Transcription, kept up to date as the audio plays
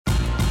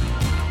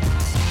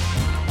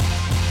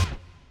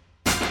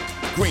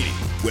Greeny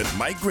with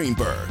Mike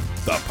Greenberg,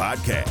 the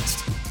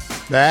podcast.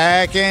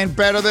 Back and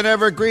better than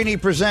ever, Greeny,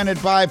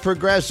 presented by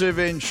Progressive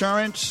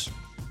Insurance.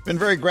 Been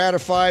very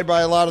gratified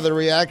by a lot of the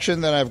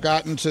reaction that I've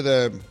gotten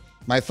to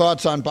my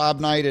thoughts on Bob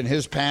Knight and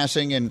his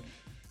passing, and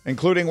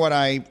including what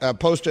I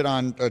posted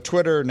on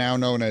Twitter, now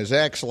known as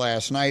X,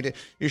 last night.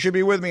 You should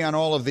be with me on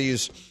all of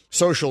these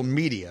social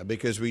media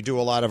because we do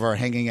a lot of our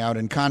hanging out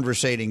and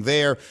conversating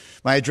there.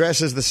 My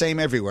address is the same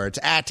everywhere. It's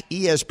at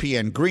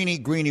ESPN Greeny,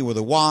 Greeny with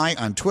a Y,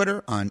 on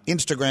Twitter, on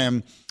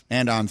Instagram,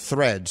 and on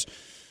Threads.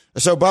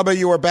 So, Bubba,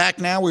 you are back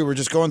now. We were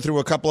just going through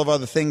a couple of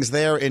other things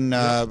there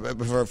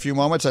for a few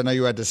moments. I know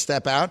you had to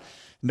step out.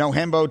 No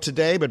Hembo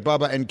today, but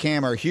Bubba and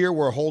Cam are here.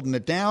 We're holding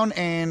it down,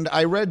 and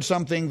I read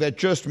something that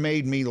just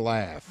made me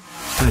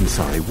laugh. I'm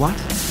sorry, what?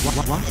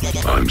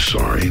 What? I'm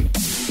sorry.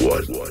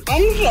 What?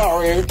 I'm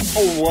sorry.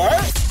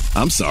 What?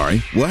 I'm sorry.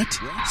 What?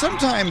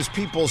 Sometimes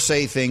people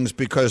say things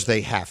because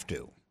they have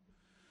to.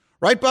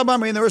 Right, Bubba? I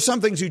mean, there are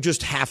some things you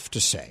just have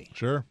to say.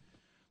 Sure.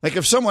 Like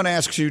if someone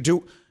asks you,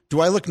 do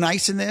I look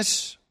nice in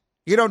this?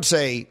 You don't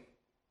say,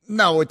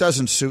 no, it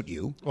doesn't suit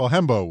you. Well,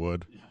 Hembo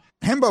would.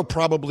 Hembo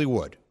probably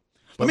would.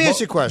 Let me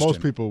ask you a question.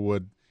 Most people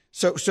would.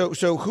 So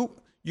who,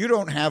 you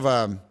don't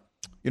have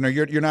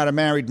you're not a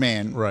married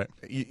man. Right.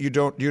 You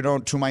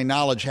don't, to my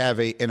knowledge, have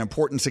an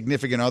important,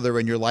 significant other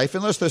in your life,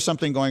 unless there's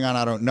something going on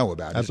I don't know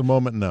about. At the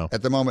moment, no.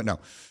 At the moment, no.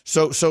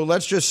 So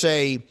let's just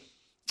say,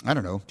 I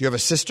don't know, do you have a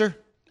sister?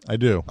 I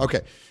do.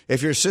 Okay.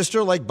 If your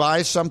sister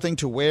buys something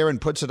to wear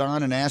and puts it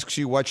on and asks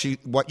you what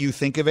you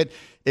think of it,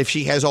 if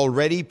she has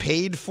already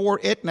paid for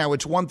it, now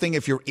it's one thing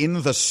if you're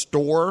in the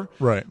store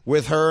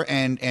with her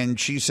and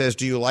she says,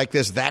 do you like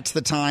this? That's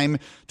the time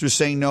to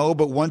say no.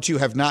 But once you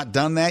have not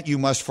done that, you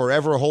must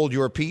forever hold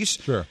your peace.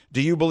 Sure.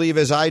 Do you believe,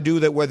 as I do,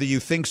 that whether you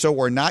think so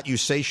or not, you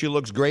say she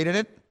looks great in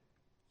it?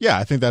 Yeah,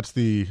 I think that's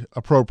the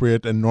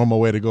appropriate and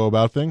normal way to go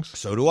about things.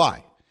 So do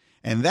I.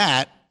 And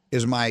that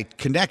is my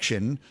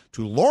connection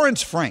to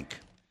Lawrence Frank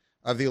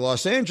of the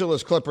Los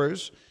Angeles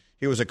Clippers.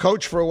 He was a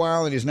coach for a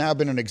while, and he's now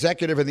been an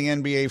executive in the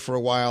NBA for a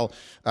while.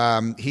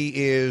 He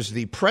is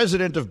the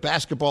president of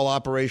basketball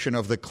operation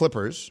of the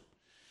Clippers.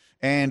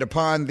 And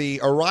upon the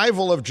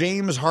arrival of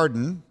James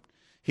Harden,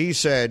 he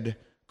said,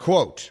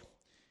 quote,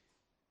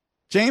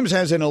 James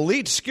has an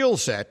elite skill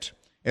set,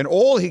 and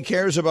all he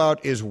cares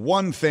about is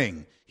one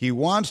thing. He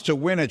wants to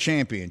win a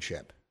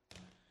championship.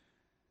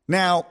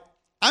 Now,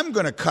 I'm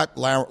going to cut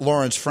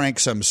Lawrence Frank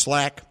some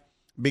slack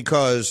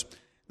because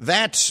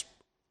that's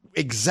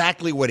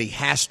exactly what he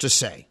has to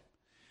say.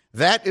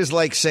 That is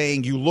like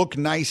saying you look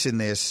nice in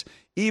this,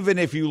 even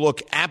if you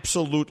look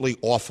absolutely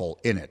awful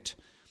in it.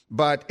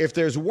 But if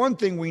there's one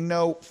thing we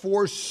know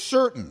for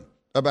certain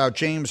about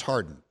James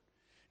Harden,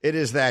 it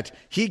is that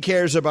he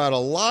cares about a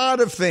lot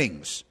of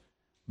things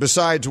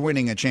besides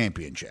winning a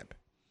championship.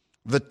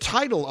 The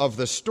title of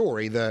the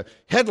story, the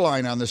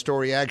headline on the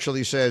story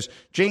actually says,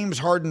 James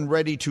Harden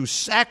ready to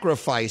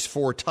sacrifice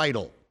for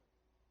title.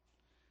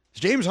 Has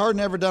James Harden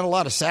ever done a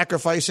lot of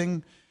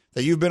sacrificing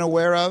that you've been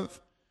aware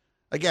of?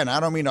 Again, I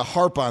don't mean to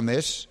harp on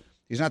this.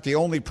 He's not the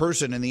only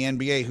person in the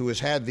NBA who has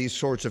had these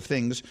sorts of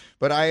things,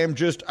 but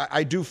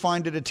I do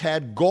find it a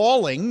tad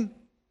galling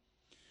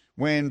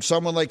when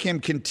someone like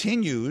him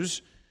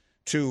continues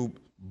to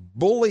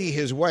bully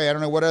his way. I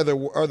don't know what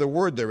other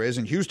word there is.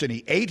 In Houston,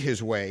 he ate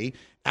his way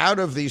out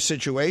of these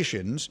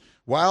situations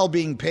while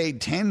being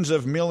paid tens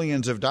of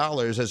millions of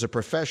dollars as a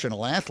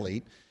professional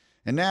athlete.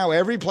 And now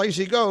every place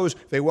he goes,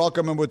 they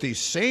welcome him with these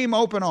same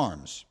open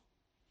arms.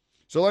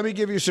 So let me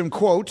give you some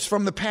quotes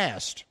from the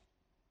past.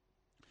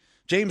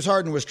 James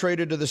Harden was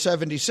traded to the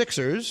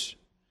 76ers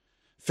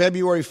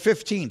February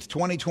 15th,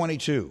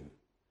 2022.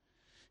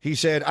 He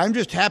said, I'm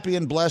just happy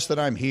and blessed that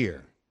I'm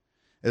here.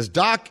 As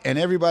Doc and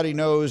everybody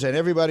knows and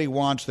everybody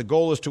wants, the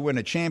goal is to win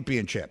a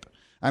championship.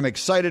 I'm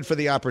excited for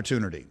the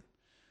opportunity.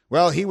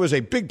 Well, he was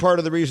a big part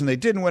of the reason they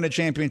didn't win a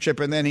championship,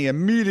 and then he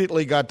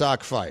immediately got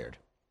Doc fired.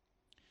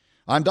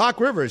 On Doc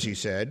Rivers, he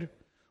said,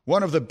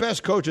 one of the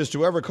best coaches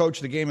to ever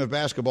coach the game of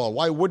basketball.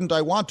 Why wouldn't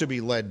I want to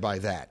be led by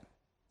that?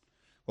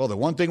 Well, the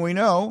one thing we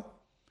know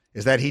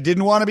is that he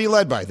didn't want to be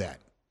led by that.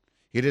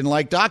 He didn't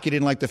like Doc. He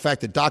didn't like the fact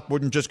that Doc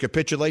wouldn't just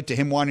capitulate to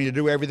him wanting to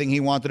do everything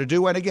he wanted to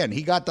do. And again,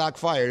 he got Doc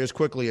fired as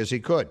quickly as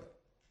he could.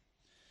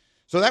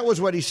 So that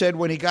was what he said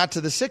when he got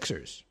to the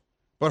Sixers.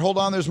 But hold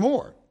on, there's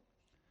more.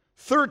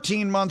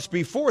 13 months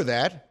before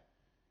that,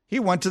 he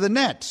went to the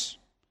Nets.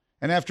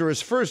 And after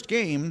his first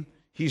game,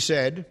 he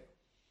said,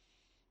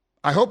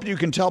 I hope you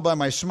can tell by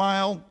my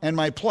smile and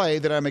my play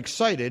that I'm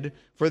excited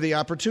for the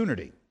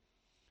opportunity.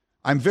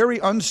 I'm very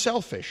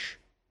unselfish.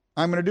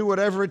 I'm going to do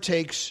whatever it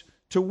takes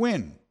to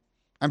win.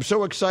 I'm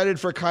so excited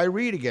for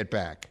Kyrie to get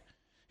back.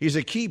 He's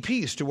a key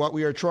piece to what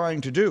we are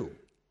trying to do.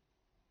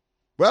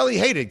 Well, he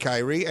hated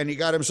Kyrie, and he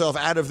got himself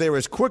out of there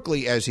as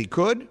quickly as he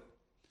could.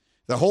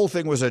 The whole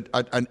thing was an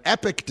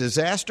epic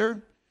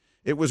disaster.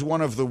 It was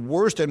one of the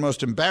worst and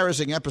most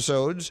embarrassing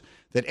episodes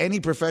that any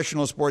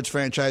professional sports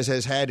franchise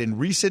has had in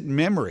recent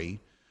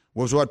memory,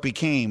 was what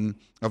became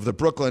of the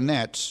Brooklyn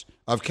Nets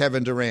of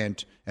Kevin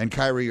Durant and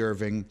Kyrie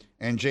Irving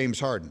and James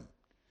Harden.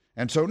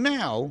 And so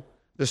now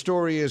The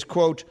story is,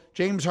 quote,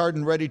 James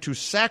Harden ready to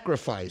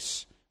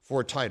sacrifice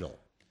for title.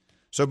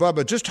 So,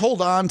 Bubba, just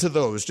hold on to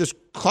those. Just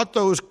cut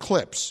those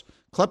clips.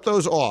 Clip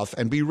those off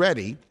and be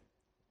ready.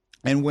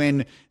 And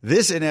when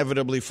this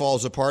inevitably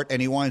falls apart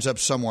and he winds up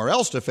somewhere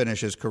else to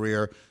finish his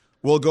career,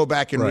 we'll go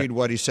back and read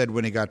what he said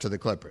when he got to the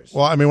Clippers.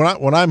 Well, I mean,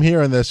 when I'm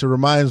hearing this, it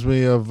reminds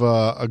me of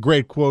a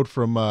great quote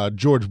from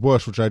George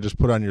Bush, which I just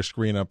put on your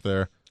screen up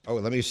there. Oh,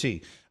 let me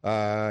see.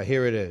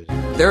 Here it is.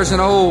 There's an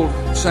old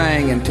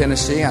saying in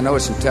Tennessee, I know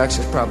it's in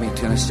Texas, probably in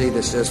Tennessee,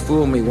 that says,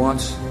 fool me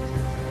once,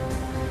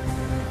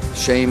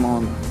 shame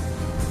on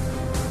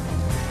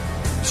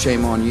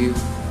you.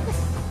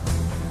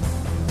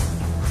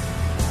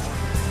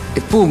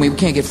 If fool me, we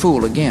can't get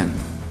fooled again.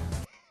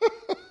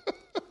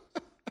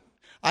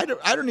 I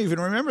don't even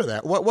remember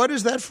that. What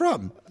is that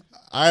from?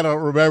 I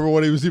don't remember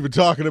what he was even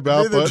talking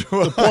about, but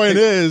the point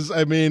is,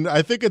 I mean,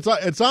 I think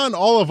it's on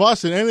all of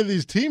us in any of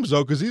these teams,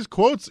 though, because these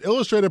quotes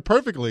illustrate it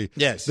perfectly.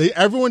 Yes.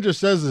 Everyone just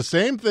says the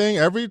same thing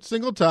every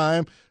single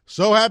time.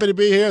 So happy to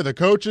be here. The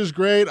coach is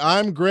great.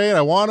 I'm great.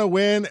 I want to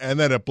win. And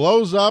then it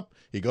blows up.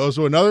 He goes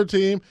to another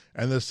team,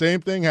 and the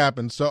same thing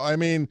happens. So, I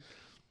mean,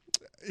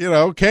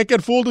 can't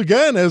get fooled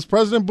again. As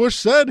President Bush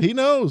said, he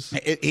knows.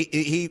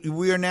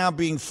 We are now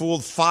being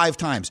fooled 5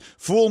 times.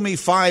 Fool me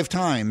 5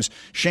 times.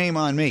 Shame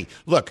on me.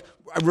 Look,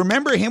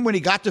 remember him when he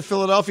got to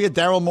Philadelphia,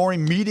 Daryl Morey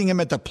meeting him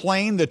at the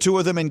plane, the two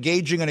of them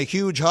engaging in a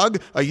huge hug.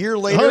 A year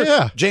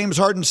later, James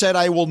Harden said,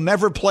 I will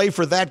never play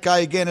for that guy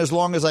again as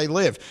long as I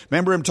live.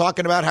 Remember him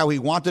talking about how he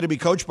wanted to be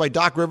coached by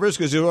Doc Rivers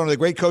because he was one of the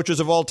great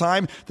coaches of all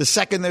time? The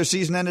second their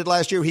season ended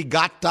last year, he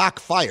got Doc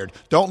fired.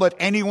 Don't let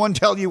anyone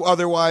tell you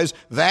otherwise.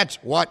 That's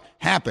what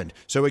happened.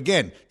 So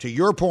again, to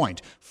your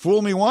point,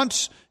 fool me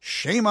once,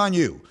 shame on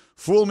you.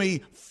 Fool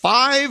me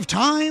 5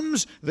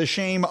 times, the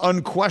shame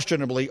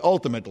unquestionably,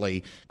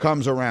 ultimately,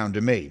 comes around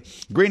to me.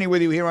 Greeny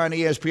with you here on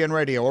ESPN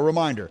Radio. A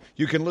reminder,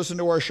 you can listen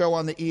to our show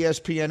on the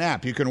ESPN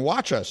app. You can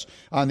watch us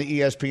on the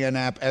ESPN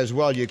app as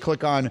well. You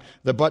click on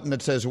the button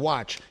that says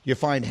watch. You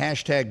find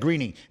hashtag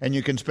Greeny, and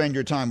you can spend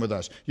your time with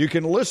us. You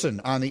can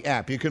listen on the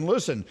app. You can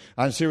listen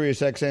on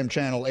SiriusXM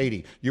Channel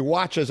 80. You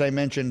watch, as I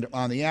mentioned,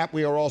 on the app.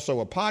 We are also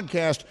a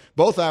podcast.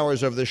 Both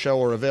hours of the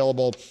show are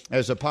available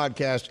as a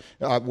podcast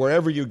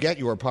wherever you get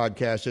your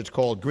podcast. It's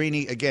called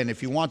Greeny. Again,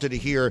 if you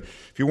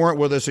weren't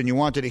with us and you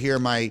wanted to hear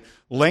my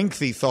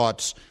lengthy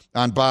thoughts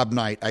on Bob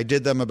Knight, I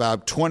did them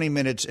about 20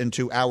 minutes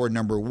into hour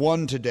number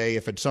 1 today,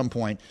 if at some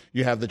point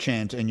you have the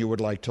chance and you would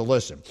like to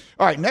listen.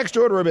 All right, next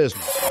order of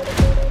business.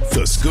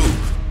 The Scoop.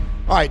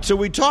 All right, so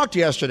we talked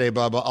yesterday,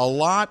 Bubba, a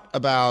lot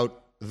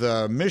about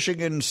the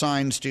Michigan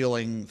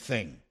sign-stealing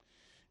thing.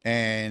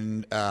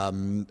 And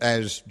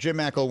as Jim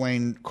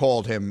McElwain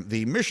called him,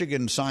 the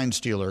Michigan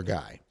sign-stealer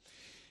guy.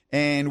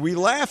 And we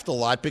laughed a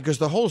lot because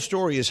the whole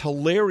story is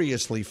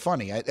hilariously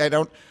funny. I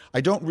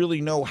don't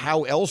really know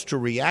how else to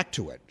react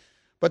to it.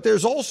 But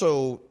there's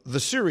also the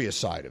serious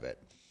side of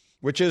it,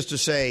 which is to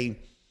say,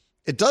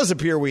 it does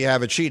appear we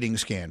have a cheating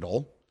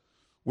scandal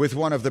with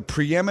one of the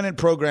preeminent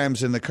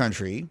programs in the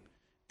country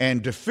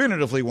and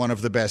definitively one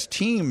of the best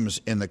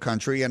teams in the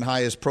country and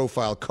highest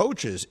profile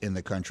coaches in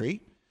the country.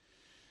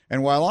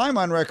 And while I'm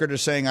on record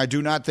as saying I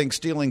do not think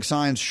stealing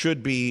signs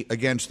should be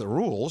against the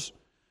rules,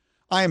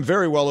 I am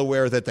very well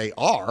aware that they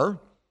are,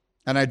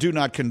 and I do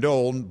not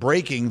condone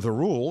breaking the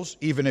rules,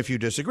 even if you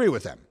disagree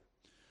with them.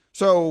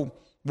 So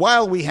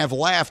while we have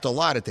laughed a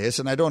lot at this,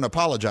 and I don't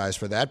apologize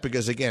for that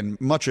because, again,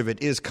 much of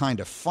it is kind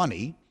of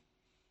funny,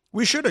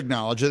 we should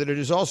acknowledge that it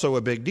is also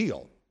a big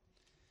deal.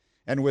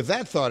 And with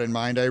that thought in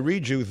mind, I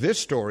read you this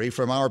story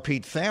from our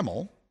Pete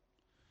Thamel.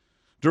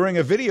 During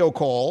a video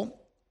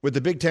call with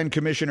the Big Ten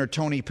Commissioner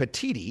Tony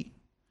Petitti,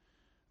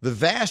 the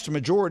vast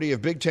majority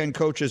of Big Ten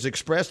coaches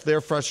expressed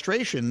their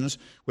frustrations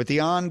with the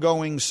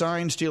ongoing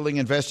sign-stealing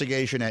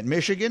investigation at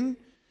Michigan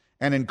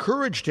and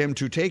encouraged him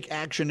to take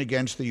action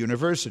against the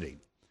university.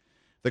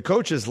 The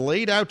coaches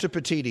laid out to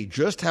Petitti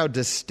just how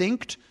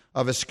distinct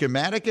of a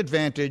schematic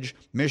advantage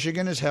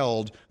Michigan has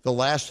held the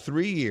last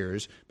 3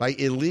 years by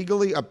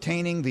illegally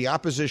obtaining the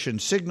opposition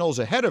signals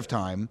ahead of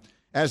time,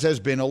 as has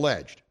been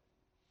alleged.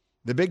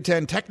 The Big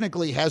Ten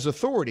technically has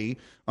authority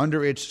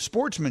under its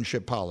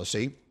sportsmanship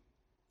policy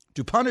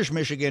to punish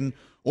Michigan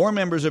or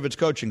members of its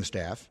coaching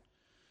staff.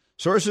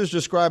 Sources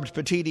described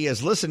Petitti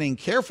as listening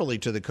carefully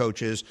to the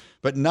coaches,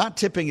 but not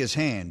tipping his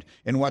hand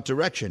in what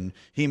direction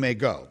he may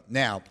go.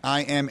 Now,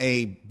 I am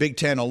a Big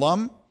Ten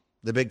alum.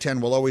 The Big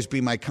Ten will always be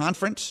my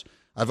conference.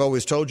 I've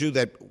always told you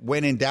that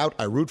when in doubt,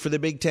 I root for the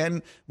Big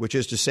Ten, which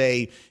is to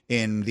say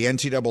in the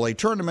NCAA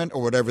tournament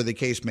or whatever the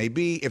case may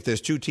be, if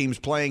there's 2 teams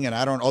playing and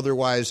I don't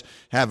otherwise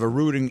have a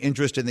rooting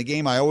interest in the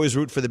game, I always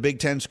root for the Big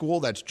Ten school.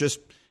 That's just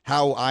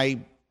how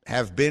I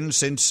have been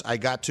since I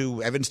got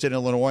to Evanston,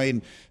 Illinois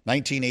in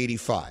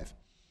 1985.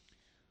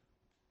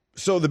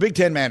 So the Big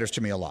Ten matters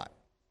to me a lot.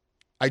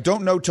 I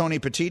don't know Tony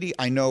Petitti.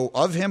 I know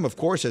of him, of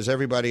course, as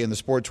everybody in the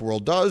sports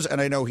world does, and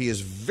I know he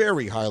is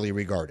very highly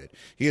regarded.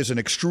 He is an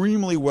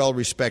extremely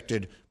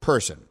well-respected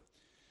person.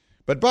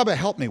 But Bubba,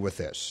 help me with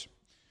this.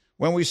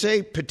 When we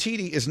say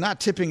Petitti is not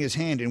tipping his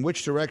hand in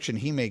which direction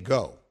he may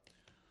go,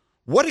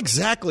 What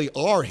exactly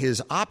are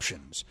his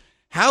options?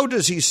 How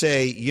does he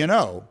say,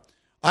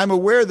 I'm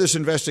aware this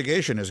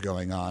investigation is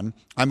going on.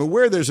 I'm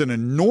aware there's an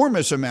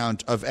enormous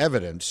amount of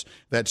evidence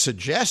that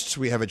suggests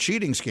we have a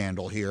cheating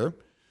scandal here,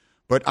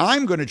 but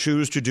I'm going to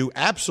choose to do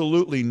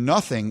absolutely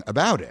nothing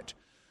about it.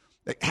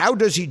 How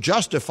does he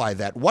justify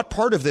that? What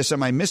part of this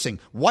am I missing?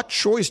 What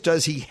choice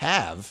does he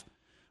have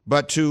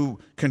but to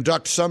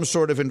conduct some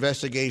sort of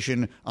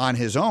investigation on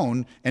his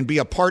own and be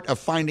a part of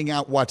finding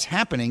out what's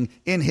happening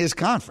in his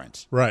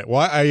conference? Right.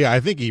 Well, I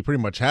think he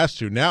pretty much has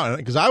to now,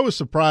 because I was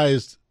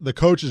surprised the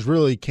coaches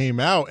really came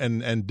out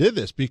and did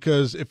this,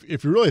 because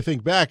if you really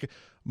think back,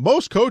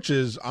 most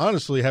coaches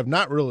honestly have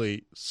not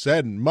really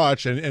said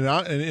much,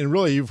 and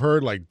really you've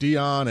heard like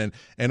Deion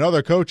and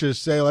other coaches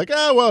say like,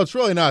 well, it's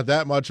really not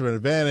that much of an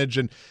advantage,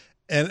 and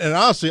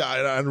honestly,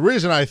 the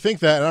reason I think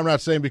that, and I'm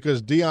not saying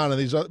because Deion and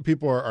these other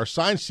people are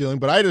sign stealing,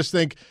 but I just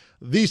think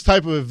these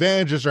type of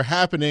advantages are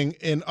happening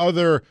in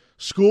other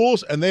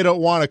schools, and they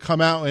don't want to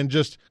come out and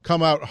just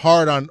come out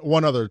hard on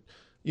one other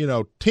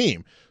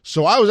team.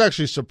 So I was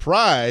actually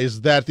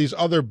surprised that these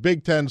other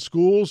Big Ten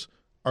schools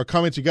are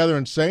coming together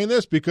and saying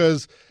this,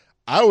 because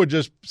I would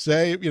just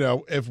say,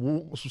 if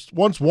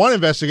once one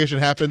investigation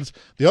happens,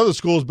 the other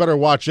schools better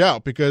watch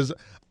out, because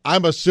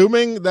I'm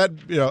assuming that,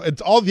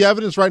 it's all the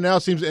evidence right now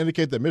seems to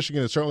indicate that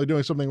Michigan is certainly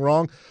doing something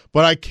wrong,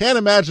 but I can't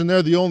imagine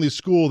they're the only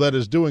school that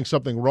is doing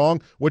something wrong,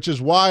 which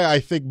is why I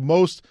think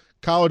most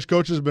college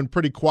coaches have been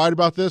pretty quiet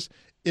about this.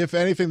 If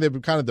anything,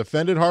 they've kind of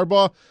defended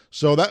Harbaugh.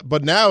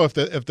 But now if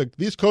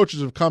these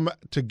coaches have come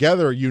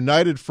together, a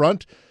united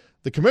front,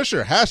 the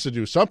commissioner has to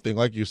do something,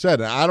 like you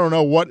said. And I don't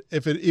know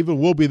if it even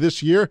will be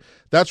this year.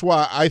 That's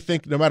why I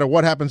think no matter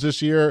what happens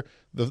this year,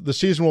 the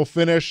season will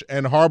finish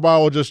and Harbaugh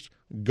will just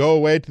go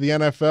away to the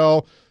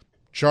NFL,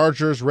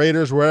 Chargers,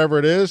 Raiders, wherever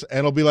it is, and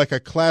it'll be like a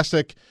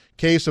classic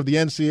case of the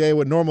NCAA,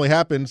 what normally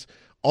happens.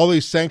 All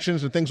these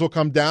sanctions and things will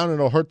come down, and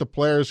it'll hurt the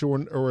players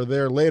who are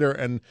there later,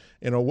 and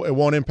it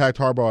won't impact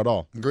Harbaugh at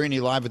all.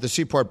 Greeny live at the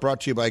Seaport, brought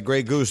to you by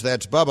Grey Goose.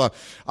 That's Bubba.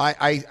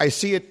 I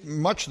see it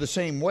much the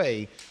same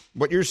way.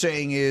 What you're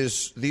saying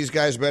is these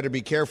guys better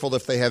be careful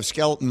if they have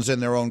skeletons in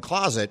their own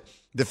closet.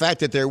 The fact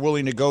that they're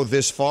willing to go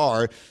this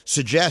far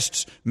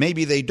suggests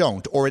maybe they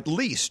don't, or at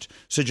least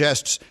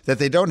suggests that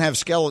they don't have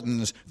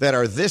skeletons that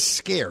are this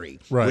scary,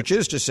 right. Which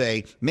is to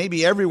say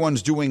maybe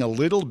everyone's doing a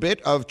little bit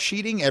of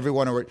cheating.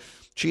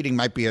 Cheating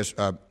might be it's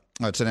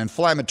an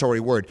inflammatory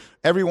word.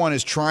 Everyone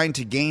is trying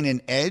to gain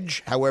an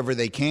edge however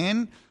they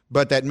can,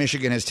 but that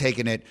Michigan has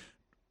taken it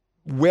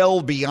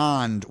well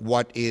beyond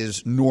what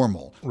is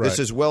normal. Right. This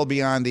is well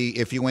beyond the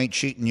if you ain't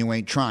cheating, you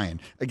ain't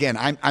trying. Again,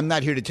 I'm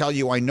not here to tell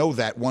you I know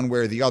that one way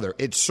or the other.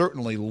 It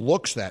certainly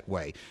looks that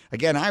way.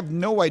 Again, I have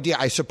no idea.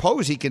 I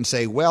suppose he can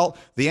say, well,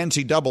 the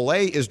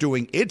NCAA is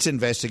doing its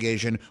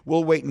investigation.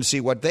 We'll wait and see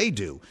what they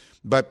do.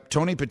 But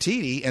Tony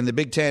Petitti and the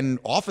Big Ten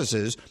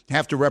offices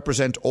have to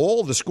represent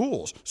all the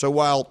schools. So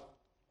while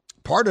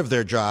part of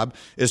their job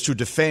is to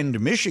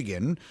defend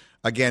Michigan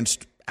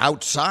against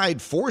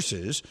outside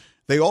forces,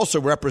 they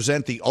also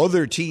represent the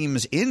other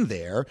teams in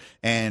there,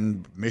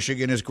 and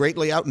Michigan is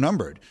greatly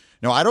outnumbered.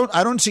 Now, I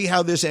don't see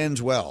how this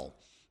ends well.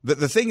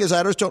 The thing is,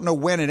 I just don't know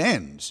when it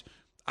ends.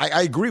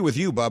 I agree with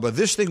you, Bubba.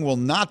 This thing will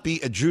not be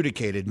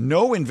adjudicated.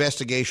 No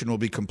investigation will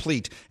be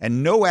complete,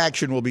 and no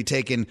action will be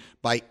taken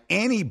by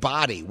any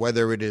body,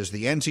 whether it is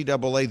the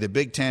NCAA, the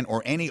Big Ten,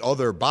 or any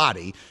other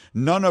body.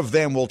 None of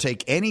them will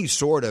take any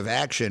sort of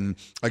action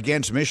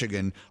against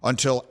Michigan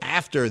until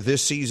after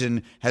this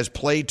season has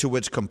played to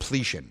its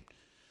completion.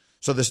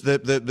 So the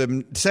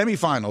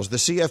semifinals, the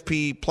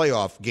CFP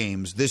playoff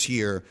games this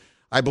year,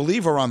 I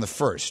believe are on the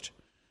 1st.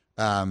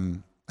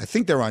 I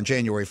think they're on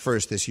January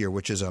 1st this year,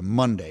 which is a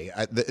Monday.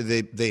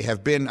 They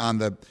have been on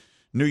the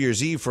New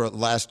Year's Eve for the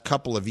last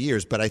couple of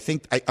years, but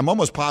I'm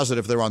almost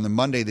positive they're on the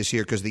Monday this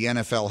year because the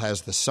NFL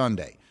has the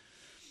Sunday.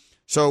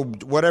 So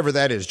whatever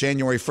that is,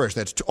 January 1st,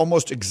 that's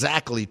almost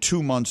exactly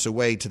 2 months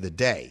away to the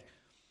day.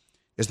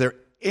 Is there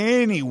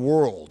any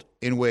world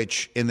in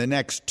which in the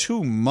next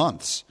 2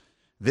 months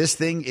this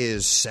thing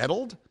is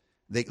settled?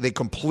 They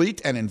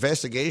complete an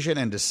investigation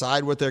and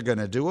decide what they're going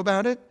to do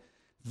about it?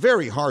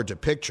 Very hard to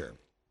picture.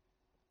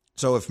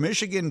 So if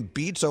Michigan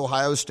beats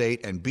Ohio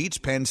State and beats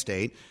Penn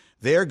State,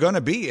 they're going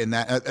to be in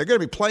that. They're going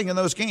to be playing in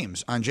those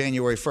games on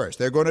January 1st.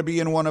 They're going to be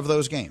in one of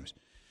those games.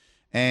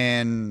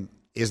 And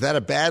is that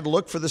a bad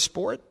look for the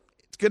sport?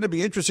 It's going to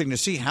be interesting to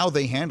see how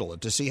they handle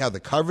it, to see how the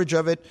coverage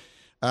of it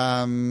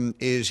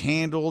is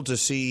handled, to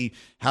see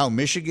how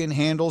Michigan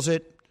handles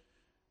it.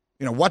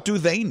 What do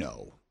they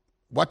know?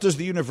 What does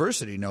the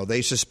university know?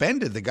 They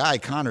suspended the guy,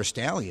 Connor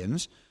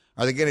Stalions.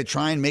 Are they going to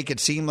try and make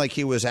it seem like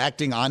he was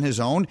acting on his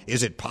own?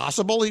 Is it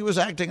possible he was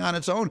acting on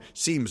its own?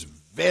 Seems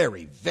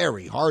very,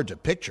 very hard to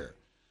picture.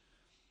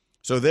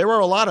 So there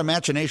are a lot of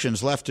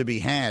machinations left to be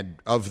had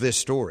of this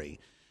story.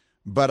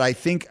 But I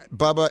think,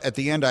 Bubba, at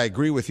the end, I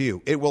agree with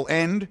you. It will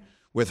end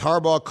with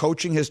Harbaugh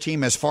coaching his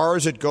team as far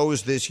as it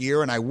goes this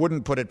year, and I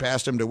wouldn't put it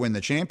past him to win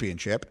the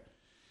championship,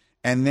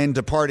 and then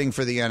departing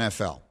for the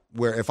NFL,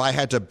 where if I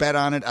had to bet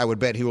on it, I would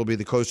bet he will be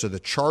the coach of the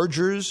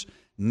Chargers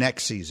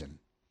next season.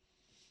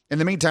 In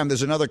the meantime,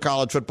 there's another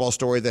college football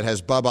story that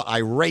has Bubba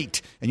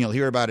irate, and you'll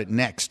hear about it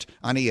next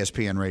on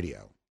ESPN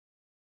Radio.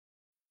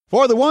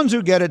 For the ones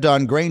who get it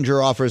done,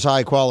 Grainger offers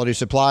high-quality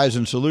supplies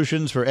and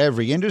solutions for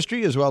every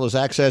industry, as well as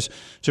access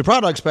to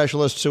product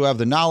specialists who have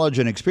the knowledge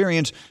and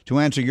experience to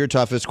answer your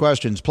toughest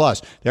questions.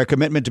 Plus, their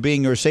commitment to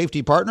being your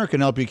safety partner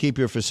can help you keep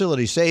your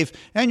facility safe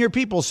and your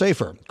people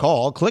safer.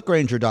 Call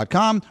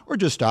clickgrainger.com or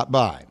just stop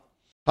by.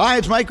 Hi,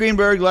 it's Mike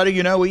Greenberg letting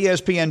you know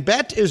ESPN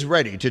Bet is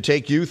ready to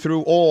take you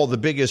through all the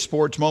biggest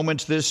sports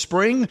moments this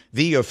spring.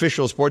 The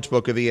official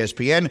sportsbook of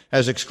ESPN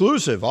has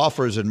exclusive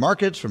offers and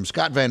markets from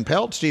Scott Van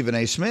Pelt, Stephen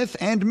A. Smith,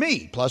 and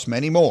me, plus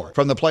many more.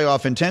 From the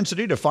playoff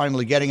intensity to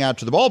finally getting out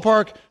to the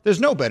ballpark,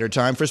 there's no better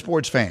time for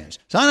sports fans.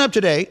 Sign up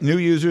today. New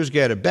users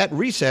get a bet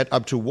reset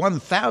up to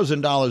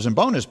 $1,000 in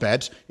bonus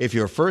bets if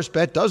your first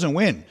bet doesn't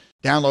win.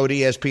 Download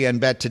ESPN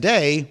Bet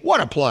today.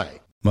 What a play.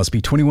 Must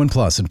be 21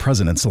 plus and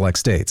present in select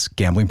states.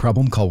 Gambling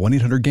problem? Call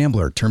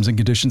 1-800-GAMBLER. Terms and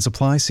conditions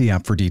apply. See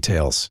app for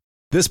details.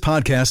 This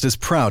podcast is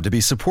proud to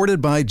be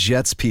supported by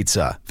Jets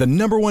Pizza, the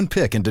 #1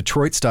 pick in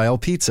Detroit-style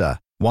pizza.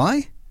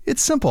 Why?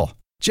 It's simple.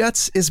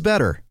 Jets is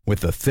better. With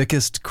the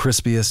thickest,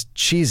 crispiest,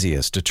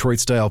 cheesiest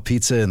Detroit-style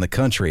pizza in the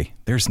country,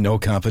 there's no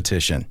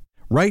competition.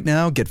 Right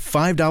now, get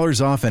 $5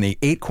 off any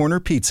 8-corner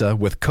pizza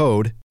with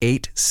code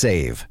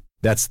 8SAVE.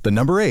 That's the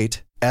number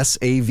 8,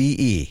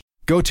 SAVE.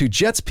 Go to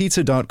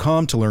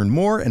jetspizza.com to learn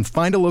more and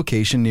find a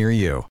location near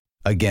you.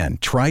 Again,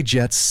 try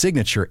Jet's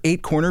signature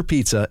 8-corner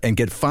pizza and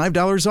get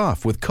 $5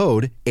 off with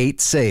code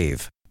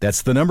 8SAVE.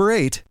 That's the number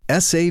 8,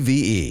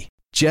 SAVE.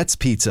 Jet's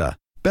Pizza.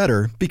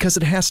 Better because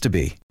it has to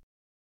be.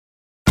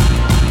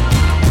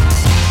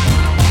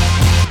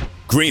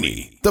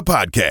 Greeny, the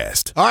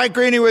podcast. All right,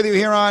 Greeny with you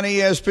here on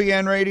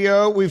ESPN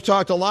Radio. We've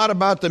talked a lot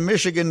about the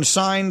Michigan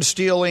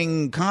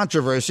sign-stealing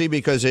controversy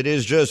because it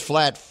is just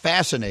flat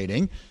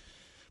fascinating.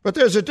 But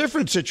there's a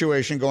different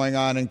situation going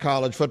on in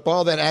college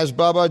football that has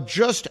Bubba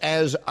just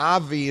as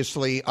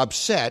obviously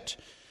upset.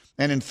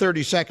 And in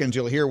 30 seconds,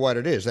 you'll hear what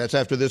it is. That's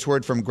after this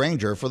word from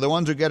Grainger. For the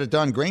ones who get it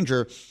done,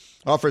 Grainger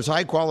offers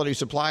high-quality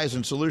supplies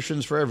and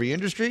solutions for every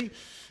industry,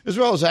 as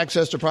well as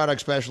access to product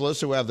specialists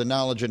who have the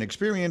knowledge and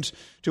experience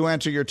to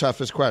answer your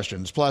toughest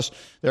questions. Plus,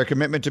 their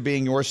commitment to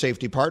being your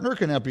safety partner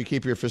can help you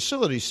keep your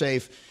facility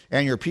safe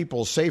and your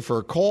people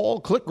safer.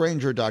 Call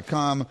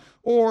clickgrainger.com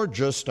or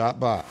just stop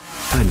by.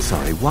 I'm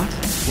sorry, what?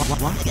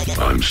 What?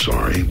 I'm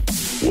sorry.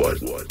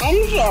 What?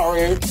 I'm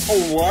sorry.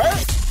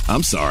 What?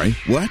 I'm sorry.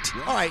 What?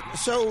 All right,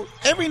 so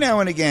every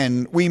now and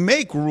again, we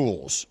make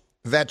rules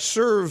that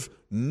serve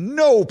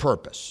no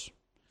purpose.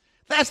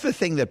 That's the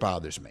thing that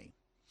bothers me.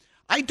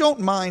 I don't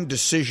mind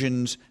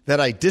decisions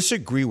that I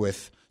disagree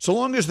with so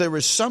long as there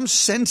is some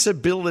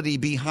sensibility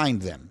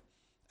behind them.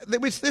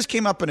 This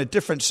came up in a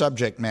different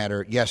subject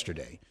matter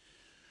yesterday.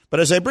 But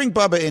as I bring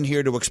Bubba in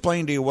here to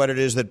explain to you what it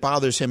is that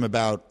bothers him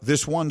about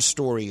this one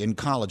story in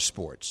college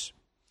sports,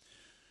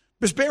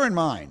 just bear in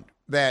mind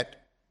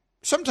that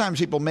sometimes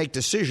people make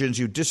decisions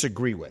you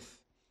disagree with.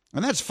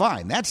 And that's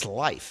fine. That's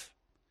life.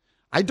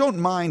 I don't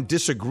mind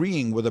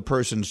disagreeing with a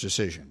person's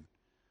decision.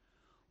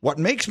 What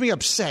makes me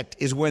upset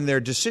is when their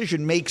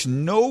decision makes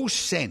no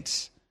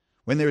sense,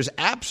 when there's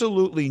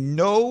absolutely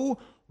no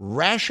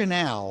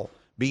rationale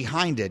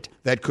behind it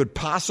that could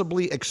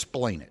possibly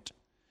explain it.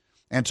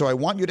 And so I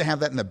want you to have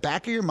that in the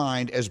back of your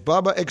mind as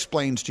Bubba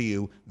explains to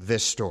you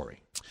this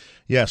story.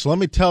 Yes, let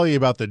me tell you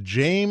about the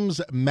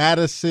James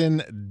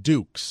Madison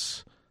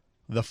Dukes,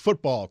 the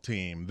football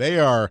team. They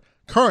are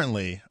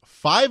currently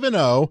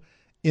 5-0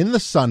 in the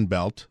Sun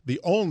Belt, the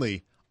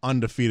only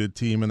undefeated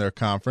team in their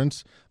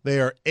conference. They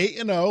are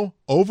 8-0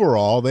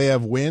 overall. They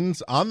have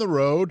wins on the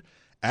road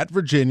at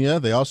Virginia.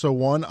 They also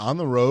won on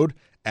the road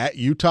at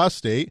Utah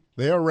State.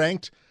 They are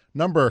ranked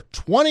number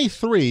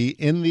 23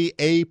 in the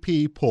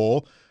AP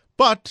poll,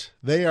 but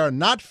they are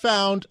not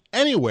found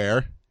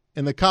anywhere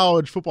in the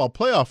college football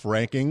playoff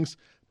rankings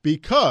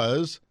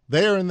because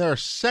they are in their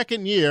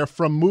second year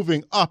from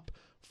moving up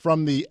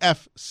from the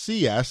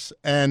FCS,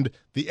 and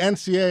the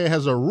NCAA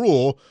has a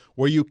rule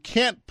where you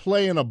can't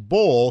play in a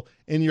bowl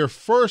in your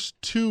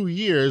first 2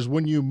 years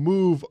when you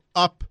move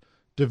up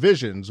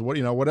divisions,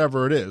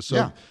 whatever it is.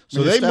 So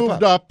they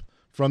moved up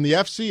from the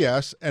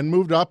FCS and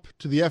moved up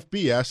to the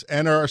FBS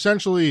and are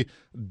essentially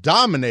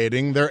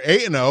dominating. They're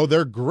 8-0.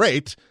 They're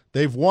great.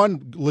 They've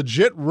won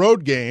legit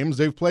road games.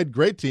 They've played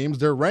great teams.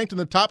 They're ranked in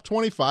the top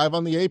 25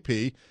 on the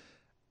AP.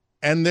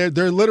 And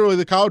they're literally,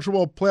 the college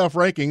football playoff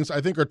rankings, I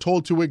think, are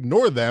told to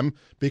ignore them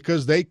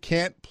because they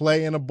can't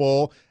play in a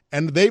bowl.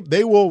 And they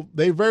very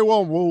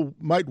well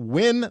might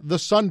win the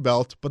Sun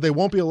Belt, but they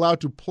won't be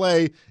allowed to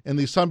play in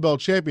the Sun Belt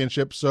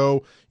Championship.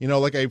 So,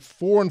 like a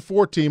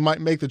 4-4 team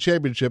might make the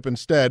championship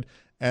instead,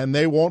 and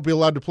they won't be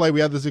allowed to play. We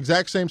had this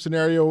exact same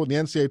scenario in the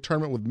NCAA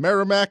tournament with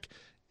Merrimack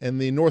in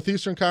the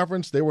Northeastern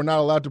Conference. They were not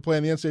allowed to play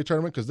in the NCAA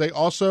tournament because they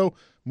also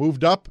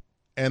moved up.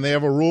 And they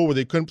have a rule where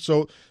they couldn't.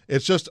 So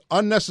it's just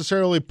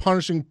unnecessarily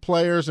punishing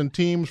players and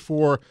teams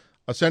for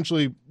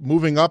essentially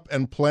moving up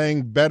and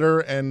playing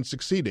better and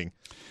succeeding.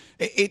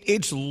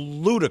 It's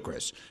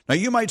ludicrous. Now,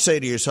 you might say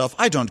to yourself,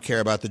 I don't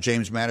care about the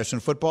James Madison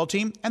football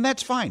team, and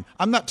that's fine.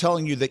 I'm not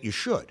telling you that you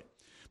should.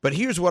 But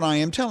here's what I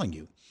am telling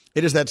you.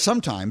 It is that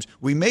sometimes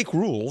we make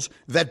rules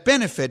that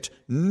benefit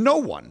no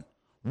one.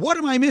 What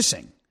am I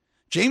missing?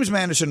 James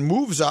Madison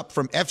moves up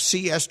from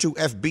FCS to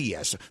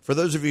FBS. For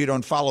those of you who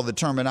don't follow the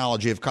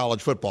terminology of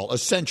college football,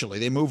 essentially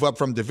they move up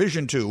from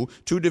Division II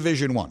to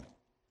Division I.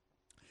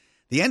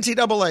 The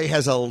NCAA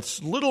has a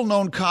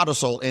little-known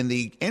codicil in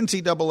the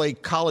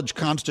NCAA College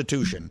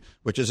Constitution,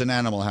 which is an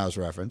Animal House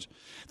reference.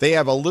 They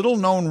have a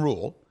little-known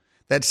rule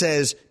that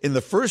says in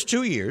the first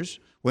 2 years,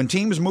 when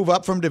teams move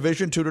up from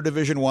Division II to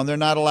Division I, they're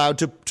not allowed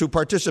to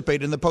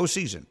participate in the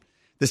postseason.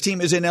 This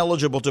team is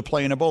ineligible to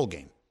play in a bowl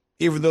game,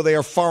 even though they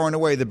are far and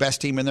away the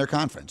best team in their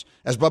conference.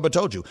 As Bubba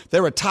told you,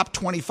 they're a top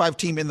 25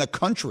 team in the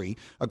country,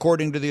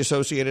 according to the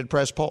Associated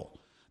Press poll.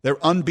 They're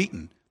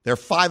unbeaten. They're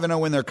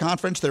 5-0 in their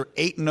conference. They're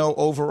 8-0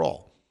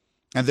 overall.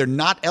 And they're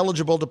not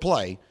eligible to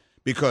play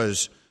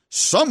because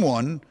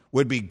someone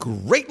would be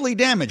greatly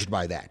damaged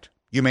by that.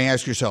 You may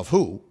ask yourself,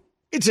 who?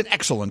 It's an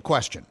excellent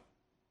question.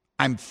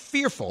 I'm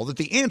fearful that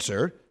the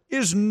answer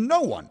is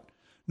no one.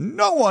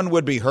 No one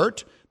would be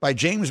hurt by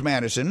James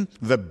Madison,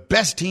 the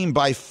best team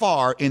by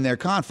far in their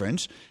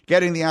conference,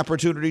 getting the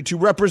opportunity to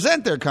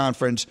represent their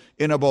conference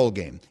in a bowl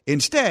game.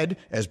 Instead,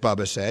 as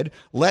Bubba said,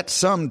 let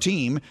some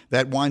team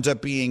that winds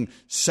up being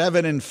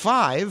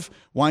 7-5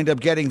 wind up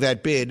getting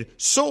that bid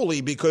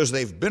solely because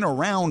they've been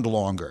around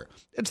longer.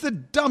 It's the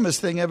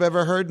dumbest thing I've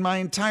ever heard in my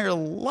entire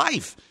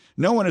life.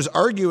 No one is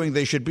arguing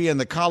they should be in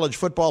the college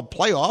football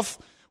playoff.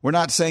 We're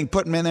not saying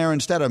put them in there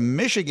instead of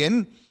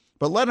Michigan,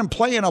 but let them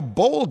play in a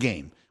bowl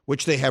game,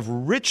 which they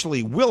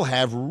will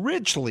have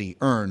richly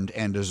earned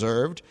and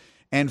deserved,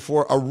 and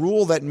for a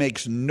rule that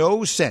makes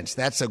no sense.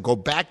 Go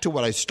back to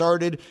what I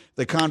started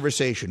the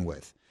conversation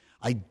with.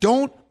 I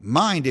don't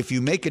mind if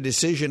you make a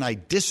decision I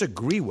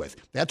disagree with.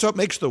 That's what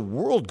makes the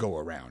world go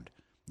around.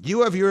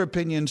 You have your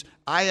opinions.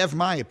 I have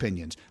my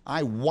opinions.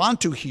 I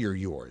want to hear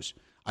yours.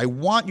 I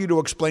want you to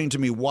explain to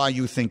me why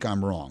you think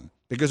I'm wrong,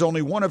 because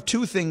only one of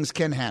two things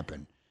can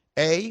happen.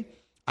 A,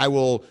 I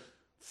will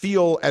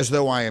feel as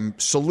though I am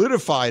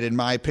solidified in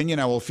my opinion.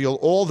 I will feel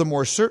all the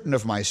more certain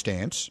of my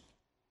stance.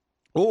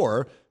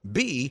 Or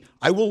B,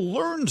 I will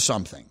learn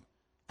something.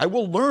 I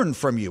will learn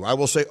from you. I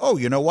will say, oh,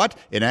 you know what?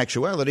 In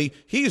actuality,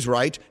 he's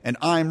right and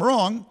I'm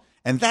wrong.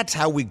 And that's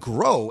how we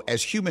grow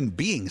as human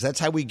beings. That's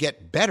how we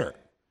get better.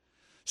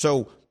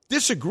 So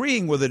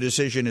disagreeing with a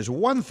decision is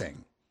one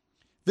thing.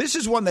 This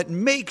is one that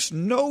makes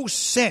no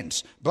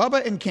sense.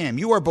 Bubba and Cam,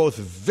 you are both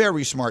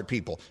very smart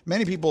people.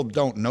 Many people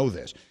don't know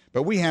this,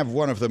 but we have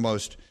one of the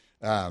most,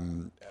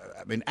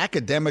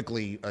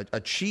 academically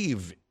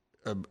achieved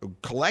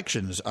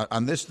collections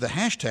on this, the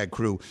hashtag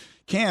crew.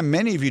 Cam,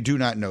 many of you do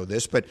not know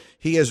this, but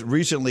he has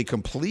recently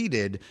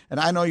completed, and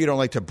I know you don't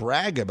like to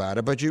brag about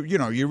it, but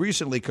you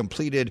recently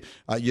completed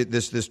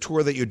this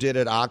tour that you did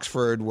at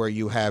Oxford, where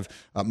you have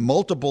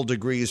multiple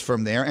degrees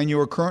from there, and you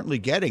are currently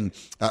getting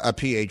a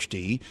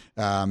PhD,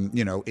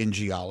 in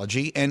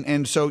geology,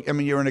 and so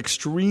you're an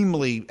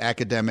extremely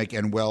academic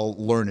and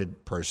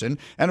well-learned person,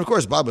 and of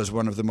course, Bubba's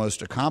one of the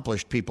most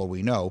accomplished people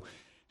we know.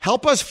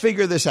 Help us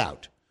figure this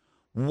out.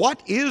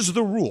 What is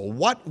the rule?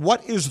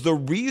 What is the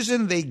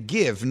reason they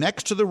give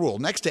next to the rule?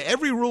 Next to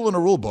every rule in a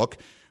rule book,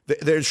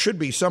 there should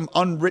be some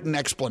unwritten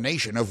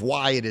explanation of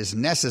why it is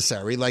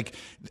necessary. Like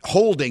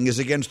holding is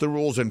against the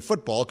rules in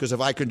football because if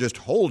I can just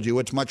hold you,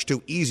 it's much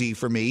too easy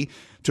for me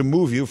to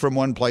move you from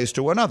one place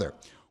to another.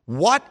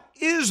 What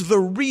is the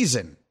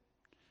reason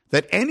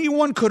that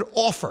anyone could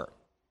offer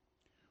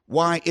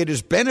why it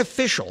is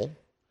beneficial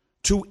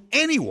to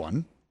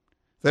anyone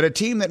that a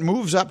team that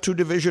moves up to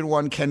Division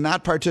I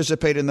cannot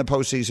participate in the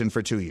postseason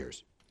for 2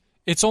 years?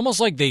 It's almost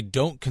like they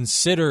don't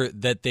consider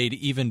that they'd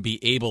even be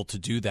able to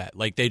do that.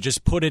 Like they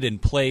just put it in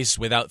place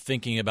without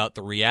thinking about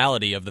the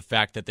reality of the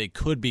fact that they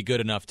could be good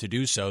enough to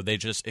do so. They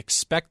just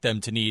expect them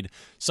to need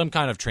some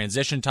kind of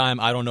transition time.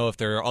 I don't know if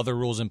there are other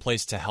rules in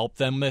place to help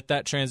them with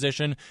that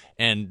transition,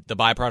 and the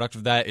byproduct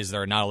of that is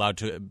they're not allowed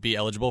to be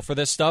eligible for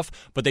this stuff,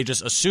 but they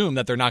just assume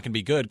that they're not going to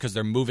be good because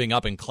they're moving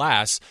up in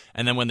class,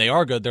 and then when they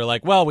are good, they're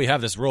like, well, we have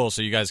this rule,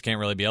 so you guys can't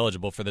really be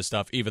eligible for this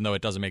stuff, even though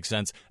it doesn't make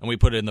sense, and we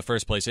put it in the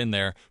first place in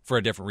there for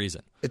a different reason.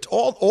 It's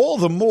all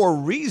the more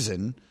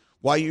reason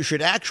why you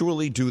should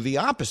actually do the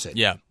opposite.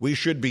 Yeah. We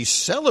should be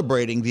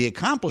celebrating the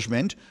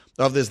accomplishment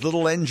of this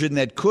little engine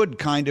that could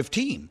kind of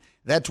team.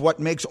 That's what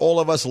makes all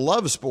of us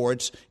love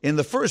sports in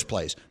the first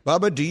place.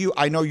 Bubba,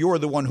 I know you're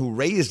the one who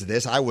raised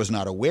this. I was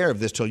not aware of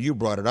this till you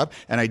brought it up.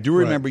 And I do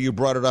remember you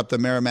brought it up, the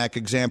Merrimack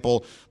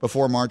example,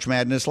 before March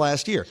Madness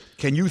last year.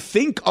 Can you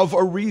think of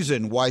a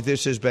reason why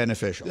this is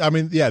beneficial?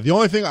 The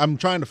only thing I'm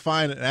trying to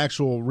find an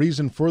actual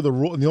reason for the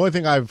rule, and the only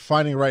thing I'm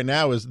finding right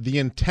now is the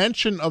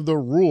intention of the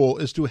rule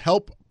is to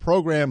help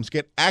programs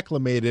get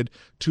acclimated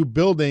to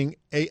building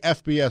a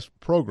FBS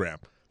program.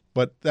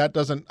 But I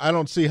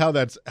don't see how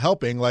that's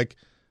helping. Like,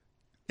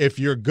 if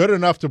you're good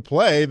enough to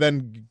play,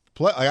 then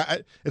play.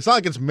 It's not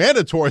like it's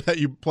mandatory that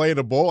you play in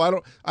a bowl. I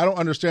don't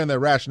understand that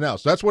rationale.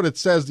 So that's what it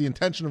says. The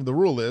intention of the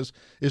rule is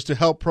to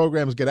help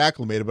programs get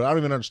acclimated. But I don't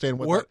even understand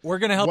what we're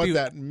going to help you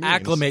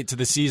acclimate to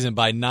the season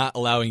by not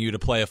allowing you to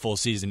play a full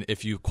season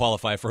if you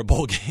qualify for a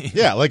bowl game.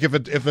 Yeah, like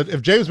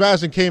if James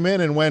Madison came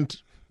in and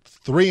went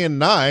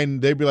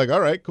 3-9, they'd be like,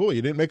 all right, cool,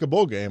 you didn't make a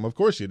bowl game. Of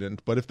course you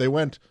didn't. But if they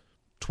went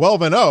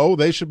 12-0,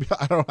 they should be.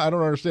 I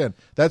don't understand.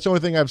 That's the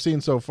only thing I've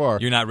seen so far.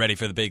 You're not ready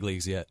for the big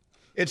leagues yet.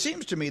 It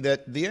seems to me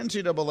that the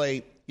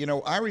NCAA,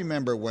 I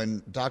remember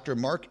when Dr.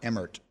 Mark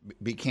Emmert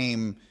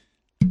became,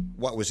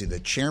 what was he, the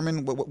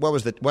chairman?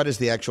 What is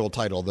the actual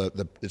title?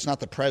 It's not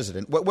the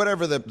president.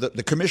 Whatever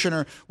the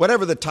commissioner,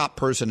 whatever the top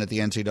person at the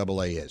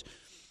NCAA is.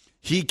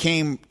 He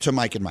came to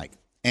Mike and Mike,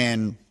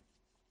 and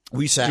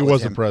we sat with him. He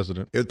was the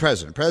president. It was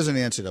president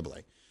of the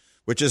NCAA,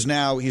 which is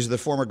now, he's the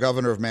former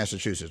governor of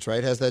Massachusetts,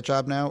 right? Has that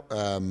job now?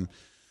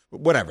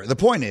 Whatever. The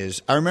point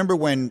is, I remember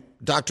when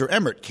Dr.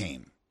 Emmert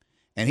came,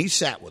 and he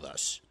sat with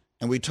us,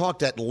 and we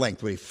talked at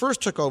length when he first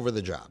took over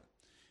the job.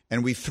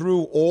 And we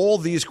threw all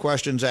these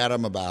questions at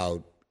him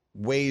about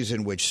ways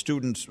in which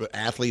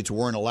athletes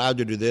weren't allowed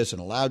to do this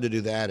and allowed to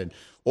do that, and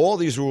all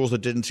these rules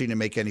that didn't seem to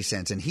make any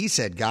sense. And he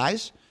said,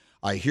 guys,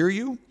 I hear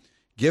you.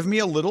 Give me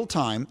a little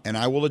time, and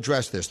I will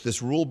address this.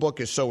 This rule book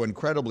is so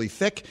incredibly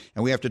thick,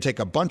 and we have to take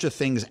a bunch of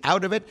things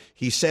out of it.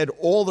 He said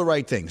all the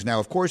right things. Now,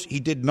 of course, he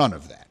did none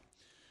of that.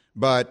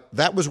 But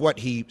that was what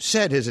he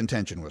said his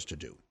intention was to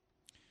do.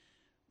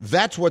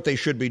 That's what they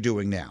should be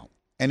doing now.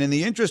 And in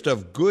the interest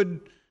of good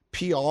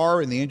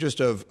PR, in the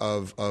interest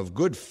of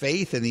good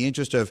faith, in the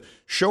interest of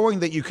showing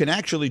that you can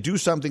actually do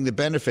something that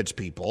benefits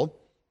people,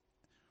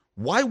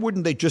 why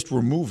wouldn't they just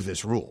remove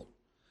this rule?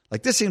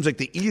 Like, this seems like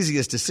the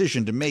easiest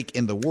decision to make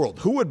in the world.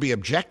 Who would be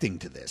objecting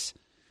to this?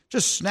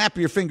 Just snap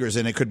your fingers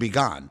and it could be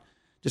gone.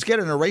 Just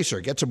get an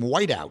eraser, get some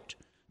white out.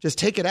 Just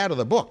take it out of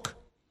the book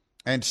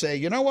and say,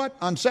 you know what?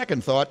 On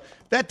second thought,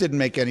 that didn't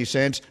make any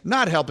sense.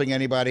 Not helping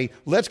anybody.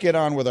 Let's get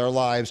on with our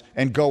lives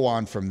and go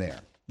on from there.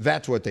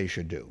 That's what they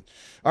should do.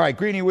 All right,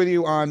 Greeny with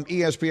you on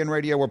ESPN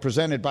Radio. We're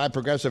presented by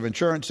Progressive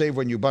Insurance. Save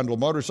when you bundle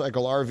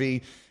motorcycle,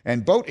 RV,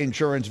 and boat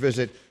insurance.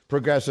 Visit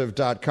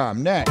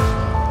Progressive.com. Next.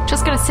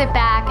 Just going to sit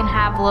back and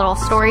have a little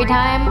story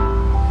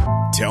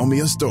time. Tell me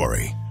a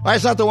story.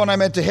 It's not the one I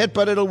meant to hit,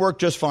 but it'll work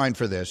just fine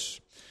for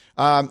this.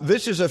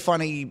 This is a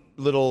funny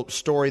little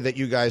story that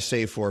you guys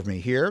saved for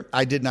me here.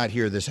 I did not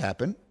hear this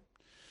happen.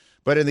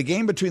 But in the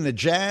game between the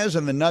Jazz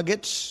and the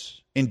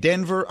Nuggets in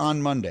Denver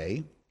on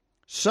Monday,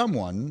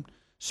 someone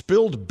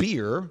spilled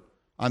beer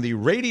on the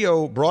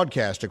radio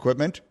broadcast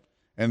equipment,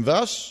 and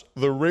thus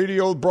the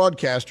radio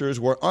broadcasters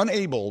were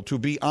unable to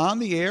be on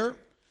the air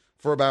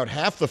for about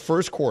half the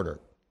first quarter.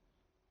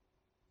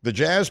 The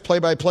Jazz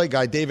play-by-play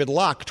guy, David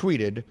Locke,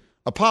 tweeted,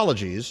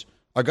 "Apologies,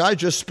 a guy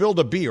just spilled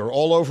a beer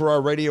all over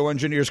our radio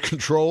engineer's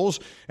controls,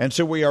 and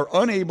so we are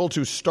unable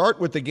to start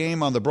with the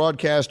game on the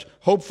broadcast,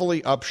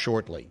 hopefully up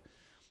shortly."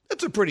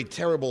 That's a pretty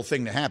terrible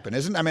thing to happen,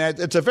 isn't it? I mean,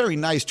 it's a very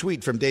nice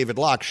tweet from David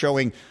Locke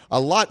showing a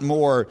lot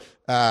more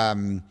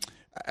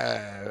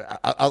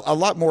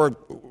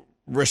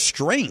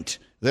restraint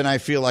than I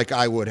feel like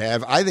I would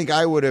have. I think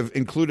I would have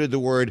included the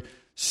word,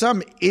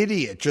 "Some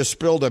idiot just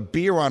spilled a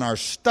beer on our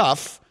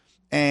stuff,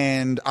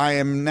 and I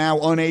am now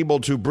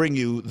unable to bring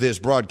you this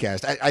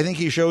broadcast." I think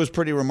he shows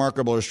pretty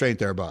remarkable restraint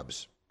there,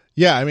 Bubs.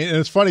 Yeah, I mean, and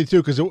it's funny, too,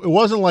 because it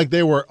wasn't like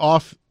they were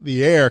off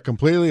the air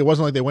completely. It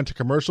wasn't like they went to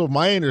commercial.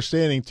 My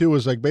understanding, too,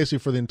 was like basically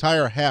for the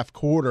entire half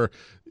quarter,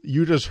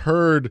 you just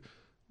heard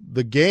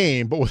the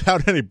game, but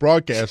without any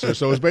broadcaster.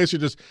 So it was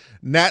basically just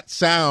nat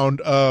sound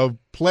of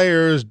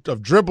players,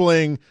 of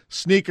dribbling,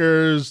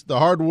 sneakers, the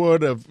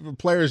hardwood, of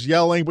players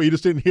yelling, but you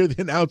just didn't hear the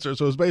announcer.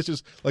 So it was basically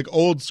just like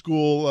old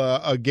school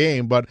a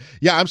game. But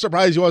yeah, I'm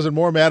surprised he wasn't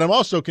more mad. I'm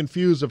also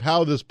confused of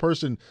how this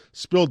person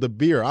spilled the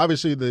beer.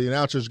 Obviously, the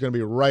announcer is going to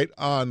be right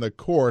on the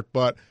court,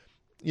 but,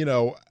 you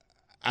know,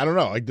 I don't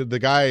know. Like, did the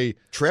guy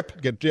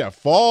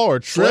fall or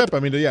trip? Slip? I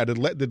mean,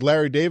 did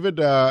Larry David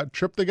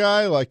trip the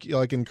guy like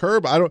in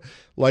Curb? I don't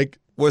like.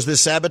 Was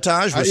this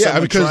sabotage? Was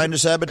someone trying to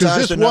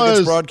sabotage the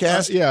Nuggets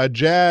broadcast?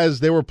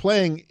 Jazz. They were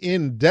playing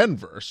in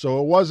Denver,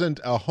 so it wasn't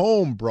a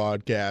home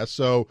broadcast.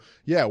 So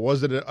yeah,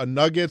 was it a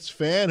Nuggets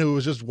fan who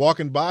was just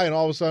walking by and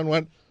all of a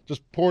sudden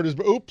just poured his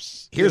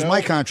oops? Here's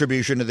my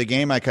contribution to the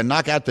game. I can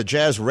knock out the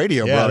Jazz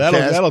radio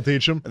broadcast. That'll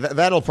teach him.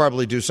 That'll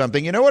probably do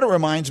something. You know what it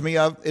reminds me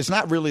of? It's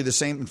not really the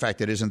same. In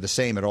fact, it isn't the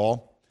same at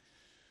all.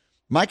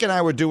 Mike and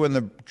I were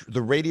doing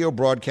the radio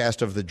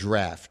broadcast of the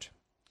draft.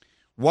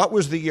 What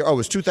was the year? Oh, it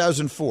was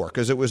 2004,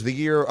 because it was the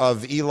year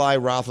of Eli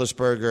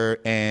Roethlisberger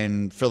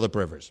and Phillip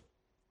Rivers.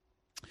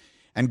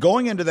 And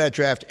going into that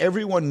draft,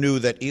 everyone knew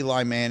that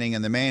Eli Manning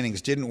and the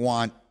Mannings didn't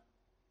want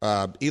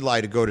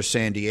Eli to go to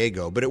San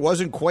Diego, but it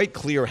wasn't quite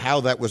clear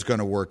how that was going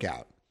to work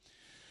out.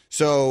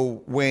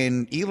 So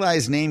when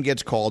Eli's name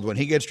gets called, when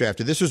he gets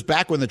drafted, this was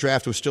back when the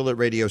draft was still at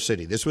Radio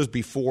City. This was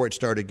before it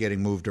started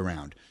getting moved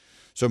around.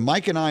 So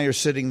Mike and I are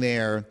sitting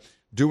there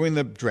doing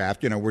the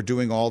draft. You know, we're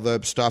doing all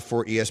the stuff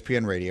for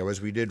ESPN Radio, as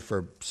we did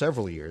for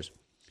several years.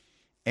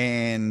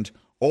 And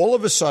all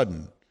of a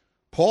sudden,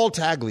 Paul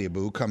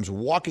Tagliabue comes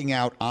walking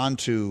out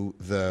onto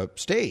the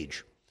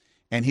stage,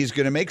 and he's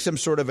going to make some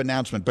sort of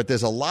announcement, but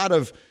there's a lot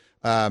of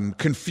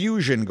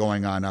confusion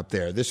going on up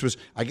there. This was,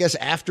 I guess,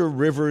 after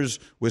Rivers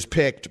was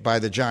picked by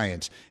the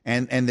Giants,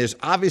 and there's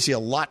obviously a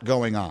lot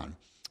going on.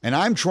 And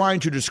I'm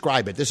trying to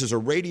describe it. This is a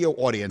radio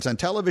audience. On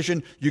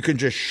television, you can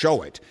just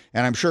show it.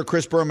 And I'm sure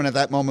Chris Berman at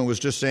that moment was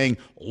just saying,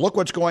 look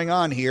what's going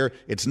on here.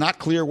 It's not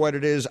clear what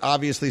it is.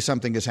 Obviously,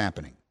 something is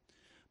happening.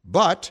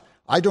 But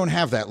I don't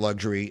have that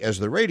luxury as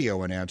the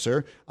radio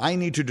announcer. I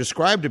need to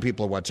describe to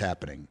people what's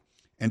happening.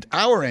 And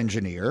our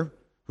engineer,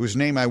 whose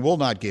name I will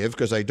not give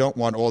because I don't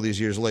want all these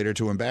years later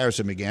to embarrass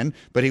him again,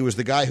 but he was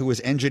the guy who was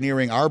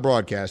engineering our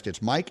broadcast.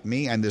 It's Mike,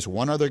 me, and this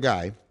one other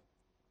guy,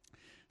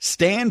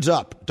 stands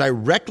up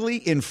directly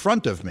in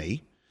front of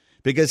me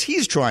because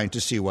he's trying to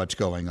see what's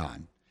going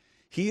on.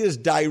 He is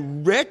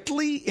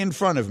directly in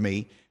front of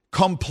me,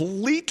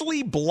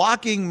 completely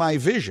blocking my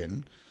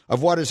vision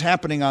of what is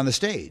happening on the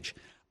stage.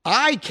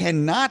 I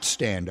cannot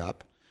stand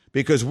up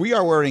because we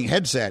are wearing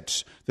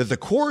headsets that the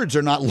cords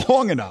are not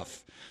long enough.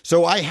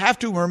 So I have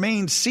to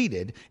remain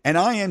seated, and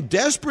I am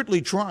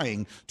desperately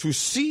trying to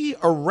see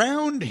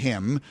around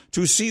him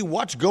to see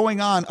what's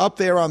going on up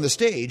there on the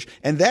stage,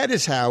 and that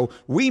is how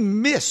we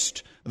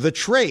missed the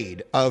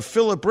trade of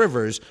Phillip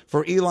Rivers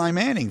for Eli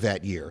Manning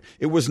that year.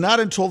 It was not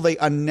until they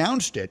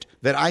announced it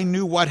that I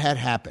knew what had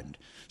happened.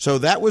 So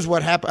that was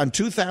what happened. In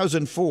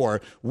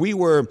 2004, we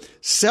were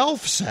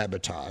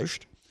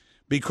self-sabotaged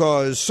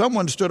because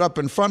someone stood up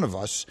in front of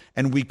us,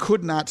 and we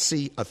could not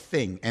see a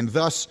thing, and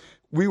thus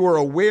we were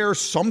aware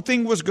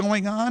something was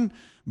going on,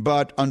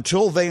 but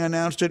until they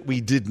announced it,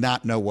 we did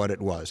not know what it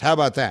was. How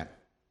about that?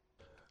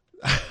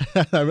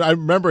 I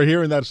remember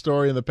hearing that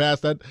story in the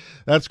past.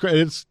 That's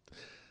great.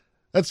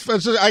 That's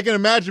just, I can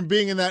imagine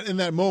being in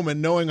that moment,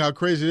 knowing how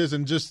crazy it is,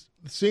 and just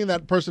seeing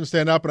that person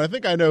stand up, and I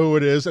think I know who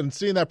it is, and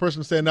seeing that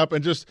person stand up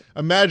and just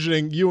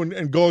imagining you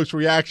and Golik's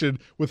reaction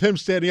with him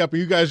standing up and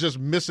you guys just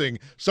missing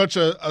such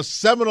a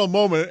seminal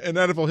moment in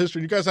NFL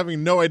history. You guys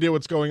having no idea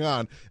what's going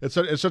on. It's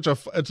such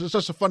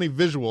a funny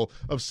visual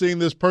of seeing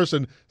this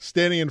person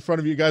standing in front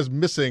of you guys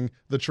missing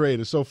the trade.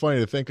 It's so funny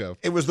to think of.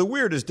 It was the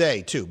weirdest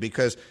day too,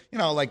 because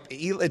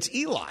it's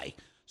Eli,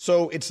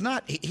 so it's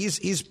not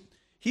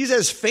He's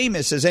as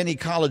famous as any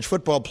college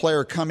football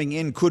player coming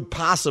in could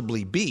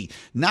possibly be,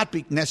 not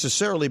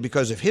necessarily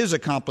because of his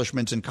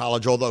accomplishments in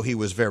college, although he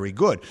was very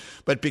good,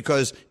 but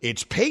because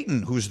it's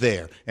Peyton who's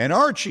there and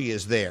Archie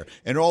is there,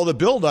 and all the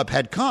buildup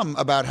had come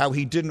about how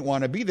he didn't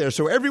want to be there.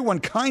 So everyone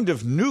kind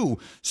of knew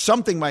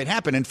something might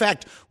happen. In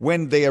fact,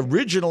 when they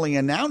originally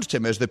announced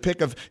him as the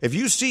pick of, if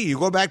you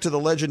go back to the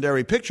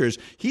legendary pictures,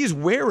 he's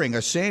wearing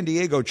a San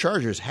Diego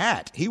Chargers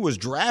hat. He was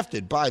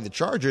drafted by the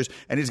Chargers,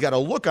 and he's got a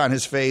look on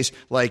his face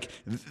like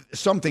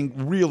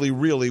something really,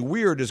 really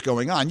weird is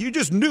going on. You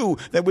just knew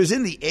that was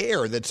in the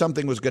air that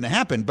something was going to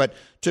happen. But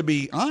to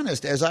be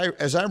honest, as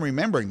I'm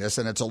remembering this,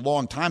 and it's a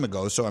long time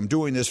ago, so I'm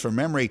doing this from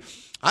memory,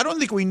 I don't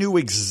think we knew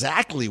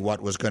exactly what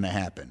was going to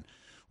happen.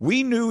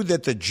 We knew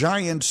that the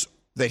Giants,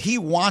 that he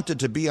wanted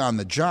to be on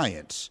the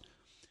Giants.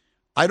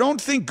 I don't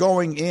think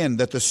going in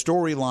that the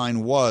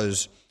storyline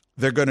was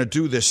they're going to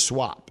do this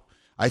swap.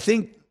 I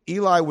think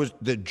Eli was,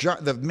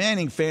 the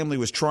Manning family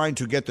was trying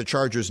to get the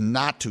Chargers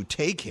not to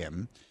take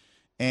him.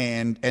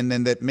 And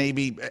then that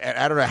maybe,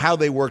 I don't know how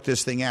they worked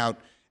this thing out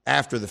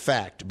after the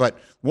fact, but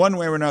one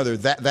way or another,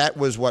 that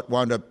was what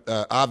wound up,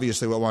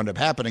 obviously what wound up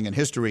happening, and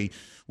history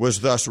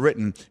was thus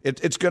written.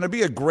 It's going to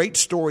be a great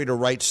story to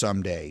write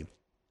someday.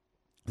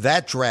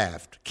 That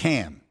draft,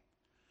 Cam,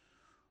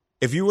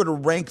 if you were to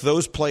rank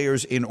those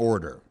players in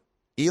order,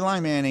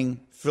 Eli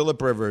Manning,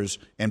 Phillip Rivers,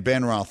 and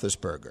Ben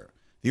Roethlisberger,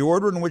 the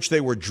order in which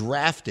they were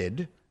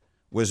drafted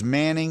was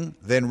Manning,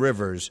 then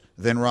Rivers,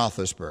 then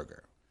Roethlisberger.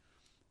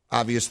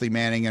 Obviously,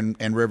 Manning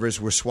and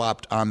Rivers were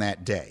swapped on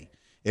that day.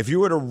 If you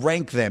were to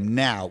rank them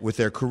now with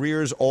their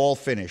careers all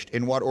finished,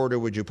 in what order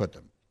would you put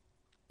them?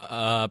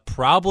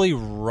 Probably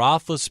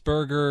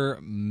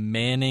Roethlisberger,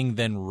 Manning,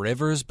 then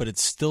Rivers, but it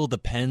still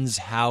depends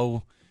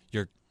how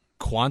you're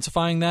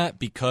quantifying that,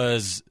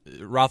 because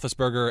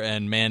Roethlisberger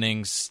and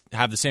Manning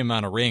have the same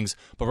amount of rings.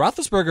 But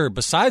Roethlisberger,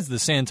 besides the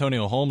San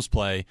Antonio Holmes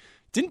play,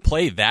 didn't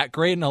play that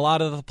great in a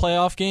lot of the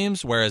playoff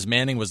games, whereas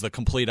Manning was the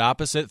complete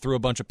opposite, threw a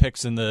bunch of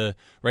picks in the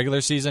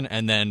regular season,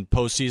 and then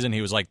postseason he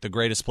was like the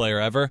greatest player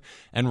ever.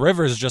 And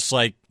Rivers, just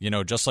like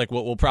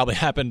what will probably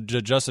happen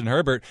to Justin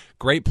Herbert,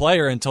 great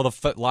player until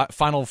the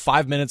final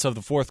 5 minutes of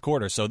the fourth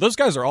quarter. So those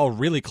guys are all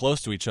really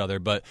close to each other,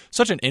 but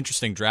such an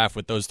interesting draft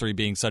with those three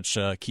being such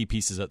key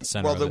pieces at the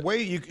center. Well, the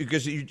way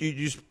because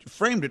you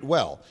framed it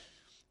well.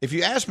 If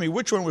you asked me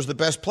which one was the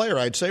best player,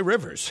 I'd say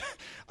Rivers.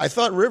 I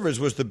thought Rivers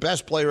was the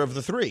best player of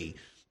the three.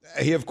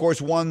 He, of course,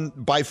 won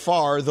by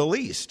far the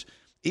least.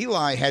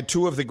 Eli had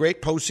two of the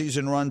great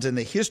postseason runs in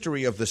the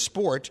history of the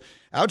sport.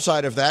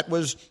 Outside of that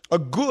was a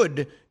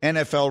good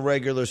NFL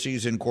regular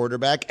season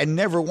quarterback and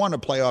never won a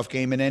playoff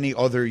game in any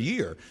other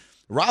year.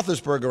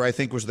 Roethlisberger, I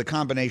think, was the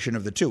combination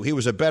of the two. He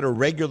was a better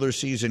regular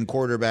season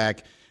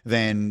quarterback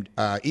than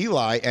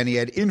Eli, and he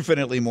had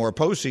infinitely more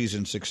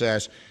postseason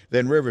success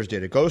than Rivers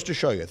did. It goes to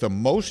show you the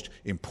most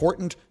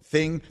important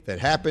thing that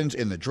happens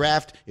in the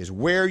draft is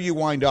where you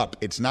wind up.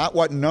 It's not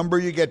what number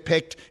you get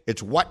picked,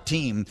 it's what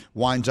team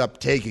winds up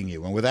taking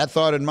you. And with that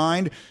thought in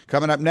mind,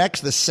 coming up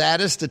next, the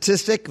saddest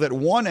statistic that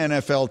one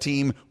NFL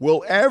team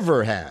will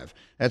ever have.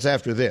 That's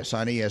after this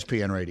on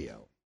ESPN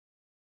Radio.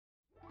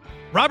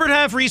 Robert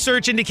Half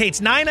research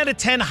indicates 9 out of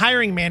 10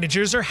 hiring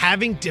managers are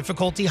having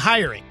difficulty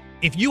hiring.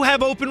 If you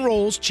have open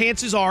roles,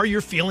 chances are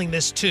you're feeling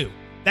this too.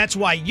 That's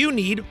why you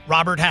need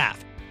Robert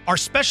Half. Our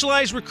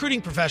specialized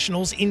recruiting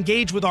professionals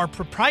engage with our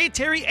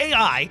proprietary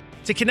AI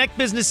to connect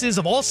businesses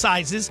of all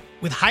sizes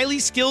with highly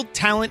skilled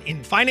talent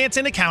in finance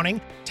and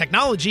accounting,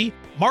 technology,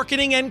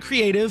 marketing and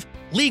creative,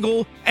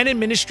 legal, and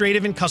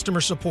administrative and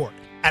customer support.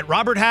 At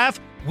Robert Half,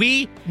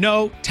 we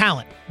know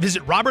talent.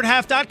 Visit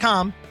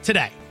roberthalf.com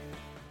today.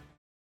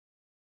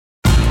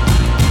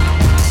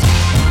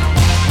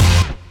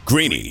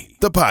 Greeny,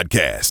 the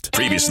podcast.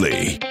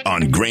 Previously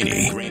on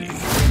Greeny.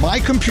 My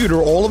computer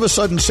all of a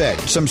sudden said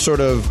some sort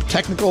of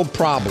technical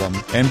problem,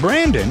 and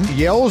Brandon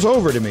yells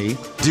over to me,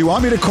 "Do you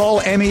want me to call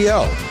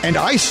MEO?" And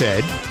I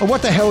said, "Well,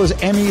 what the hell is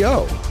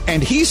MEO?"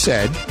 And he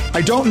said,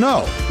 "I don't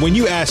know." When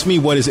you asked me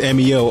what is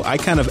MEO, I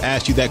kind of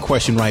asked you that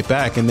question right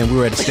back, and then we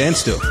were at a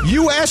standstill.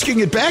 You asking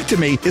it back to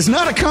me is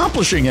not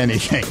accomplishing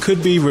anything.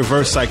 Could be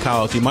reverse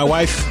psychology. My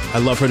wife, I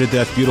love her to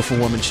death, beautiful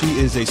woman. She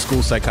is a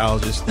school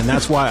psychologist, and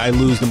that's why I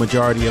lose the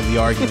majority of the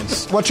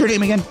arguments. What's her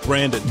name again?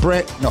 Brandon.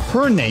 No,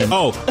 her name.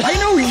 Oh. I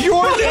know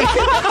your name.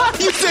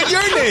 You said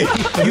your name.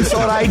 You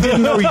thought I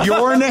didn't know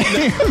your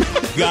name?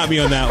 Got me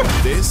on that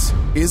one. This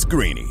is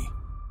Greeny.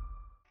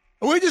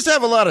 We just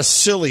have a lot of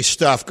silly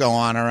stuff go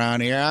on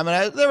around here. I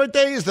mean, there are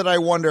days that I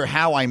wonder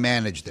how I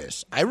manage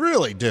this. I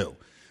really do.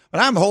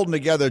 But I'm holding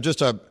together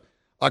just a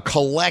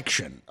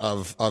collection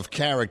of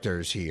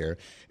characters here.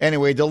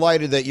 Anyway,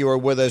 delighted that you are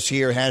with us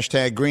here.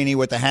 Hashtag Greeny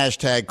with the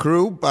hashtag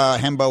crew.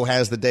 Hembo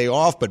has the day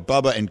off, but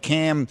Bubba and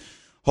Cam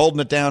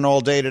holding it down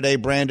all day today.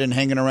 Brandon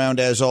hanging around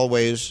as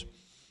always.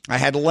 I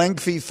had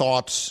lengthy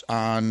thoughts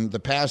on the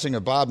passing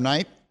of Bob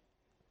Knight,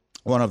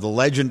 one of the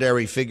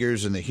legendary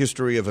figures in the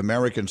history of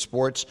American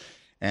sports,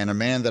 and a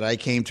man that I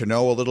came to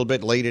know a little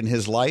bit late in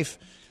his life.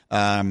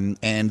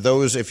 And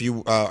those, if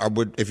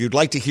you'd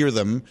like to hear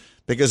them,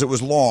 because it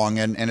was long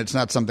and it's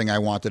not something I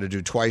wanted to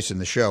do twice in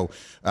the show,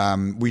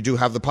 we do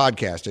have the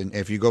podcast. And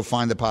if you go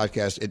find the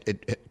podcast,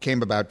 it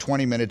came about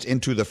 20 minutes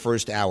into the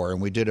first hour, and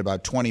we did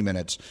about 20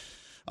 minutes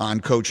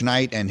on Coach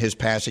Knight and his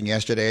passing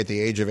yesterday at the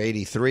age of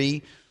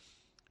 83.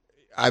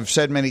 I've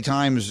said many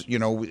times,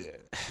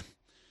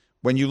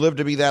 when you live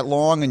to be that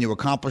long and you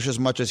accomplish as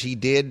much as he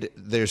did,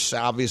 there's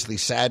obviously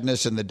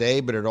sadness in the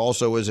day, but it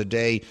also is a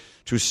day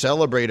to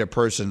celebrate a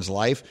person's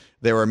life.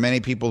 There are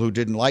many people who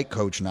didn't like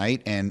Coach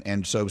Knight,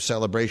 and so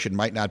celebration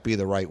might not be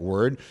the right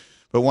word.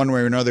 But one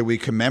way or another, we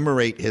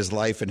commemorate his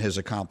life and his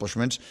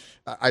accomplishments.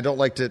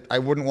 I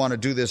wouldn't want to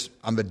do this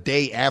on the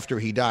day after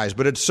he dies,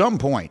 but at some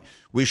point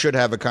we should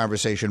have a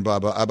conversation,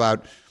 Bubba,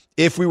 about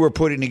if we were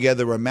putting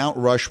together a Mount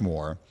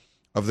Rushmore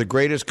of the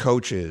greatest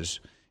coaches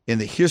in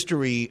the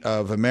history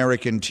of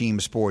American team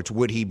sports,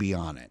 would he be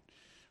on it?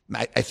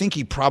 I think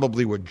he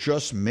probably would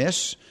just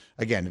miss.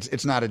 Again,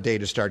 it's not a day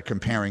to start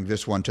comparing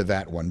this one to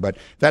that one, but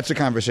that's a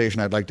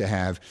conversation I'd like to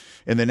have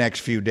in the next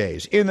few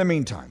days. In the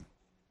meantime,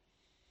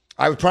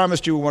 I've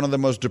promised you one of the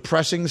most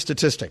depressing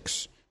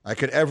statistics I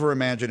could ever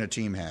imagine a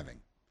team having.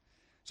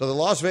 So the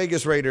Las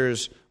Vegas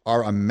Raiders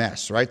are a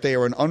mess, right? They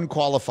are an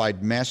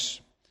unqualified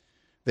mess.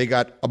 They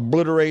got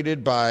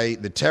obliterated by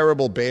the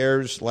terrible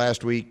Bears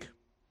last week.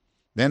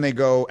 Then they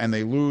go and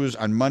they lose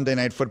on Monday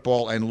Night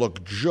Football and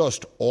look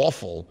just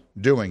awful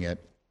doing it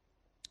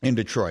in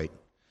Detroit.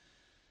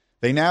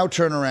 They now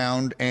turn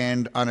around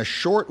and on a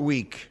short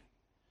week,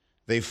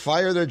 they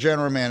fire their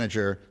general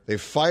manager, they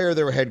fire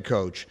their head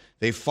coach,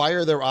 they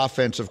fire their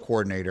offensive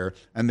coordinator,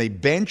 and they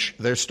bench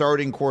their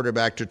starting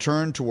quarterback to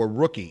turn to a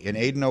rookie in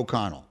Aiden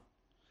O'Connell.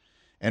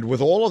 And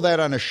with all of that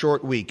on a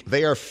short week,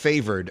 they are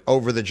favored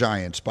over the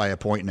Giants by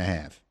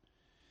 1.5.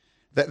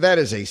 That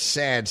is a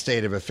sad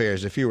state of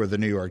affairs if you were the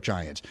New York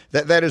Giants.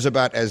 That is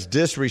about as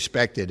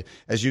disrespected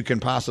as you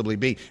can possibly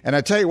be. And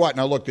I tell you what,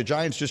 now look, the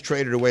Giants just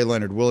traded away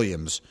Leonard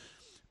Williams.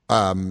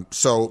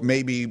 So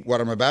maybe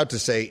what I'm about to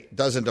say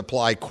doesn't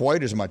apply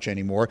quite as much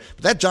anymore.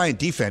 But that Giant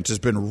defense has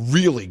been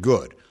really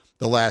good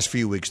the last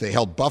few weeks. They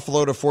held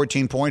Buffalo to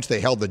 14 points.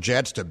 They held the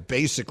Jets to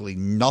basically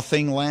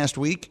nothing last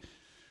week.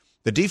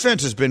 The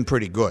defense has been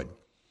pretty good.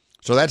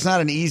 So that's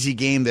not an easy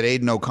game that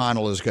Aiden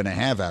O'Connell is going to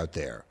have out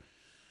there.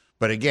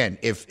 But again,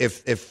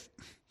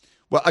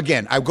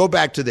 I go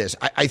back to this.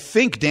 I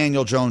think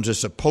Daniel Jones is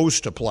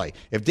supposed to play.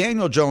 If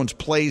Daniel Jones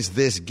plays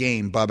this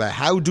game, Bubba,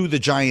 how do the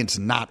Giants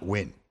not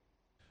win?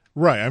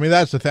 Right. I mean,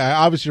 that's the thing.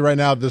 Obviously, right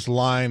now, this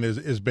line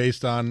is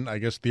based on, I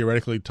guess,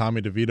 theoretically,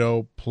 Tommy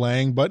DeVito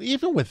playing. But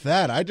even with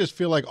that, I just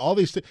feel like all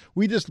these things,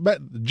 we just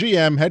met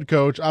GM, head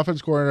coach,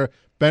 offense coordinator,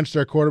 bench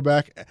their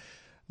quarterback.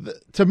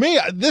 To me,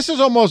 this is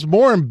almost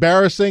more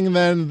embarrassing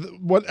than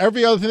what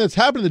every other thing that's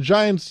happened to the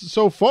Giants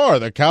so far.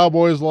 The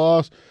Cowboys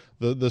lost,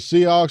 the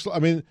Seahawks. I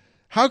mean,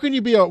 how can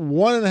you be a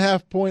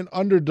 1.5 point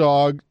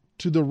underdog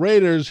to the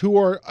Raiders, who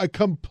are a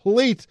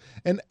complete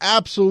and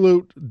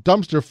absolute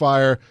dumpster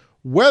fire,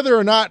 whether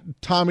or not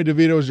Tommy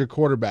DeVito is your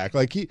quarterback?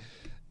 Like,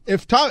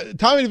 if Tommy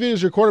DeVito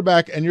is your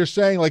quarterback and you're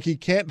saying like he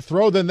can't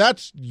throw, then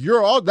that's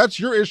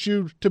your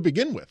issue to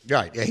begin with.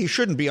 Right. Yeah, he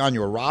shouldn't be on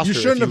your roster. You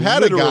shouldn't have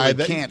had a guy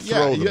that can't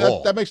throw the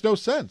ball. That makes no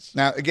sense.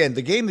 Now, again,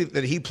 the game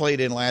that he played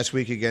in last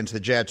week against the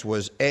Jets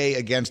was A,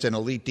 against an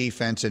elite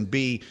defense, and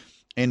B,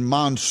 in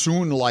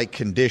monsoon-like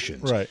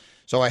conditions. Right.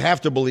 So I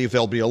have to believe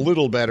they'll be a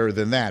little better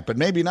than that, but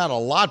maybe not a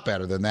lot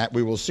better than that.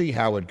 We will see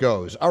how it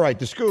goes. All right,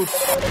 the scoop.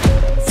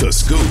 The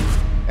scoop.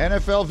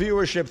 NFL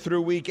viewership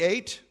through week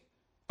 8,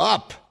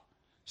 up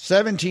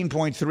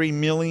 17.3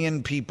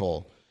 million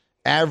people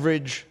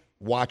average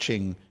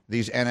watching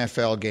these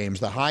NFL games,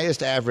 the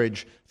highest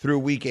average through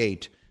week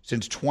 8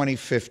 since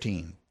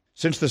 2015.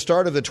 Since the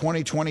start of the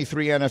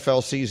 2023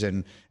 NFL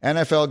season,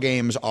 NFL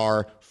games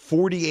are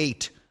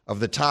 48 of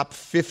the top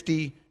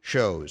 50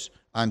 shows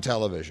on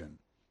television.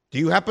 Do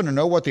you happen to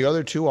know what the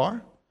other two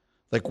are?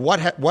 Like, what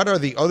are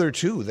the other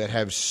two that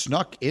have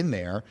snuck in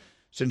there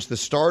since the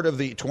start of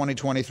the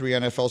 2023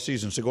 NFL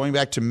season? So going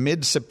back to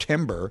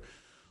mid-September,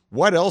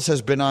 what else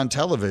has been on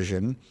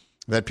television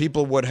that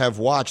people would have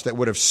watched that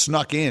would have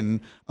snuck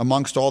in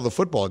amongst all the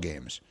football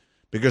games?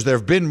 Because there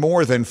have been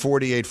more than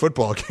 48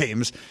 football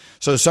games,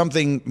 so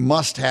something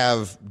has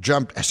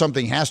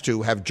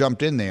to have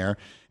jumped in there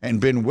and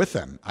been with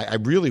them. I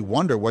really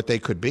wonder what they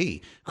could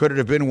be. Could it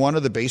have been one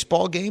of the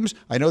baseball games?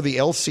 I know the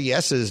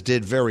LCSs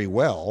did very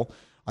well.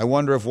 I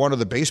wonder if one of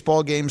the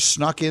baseball games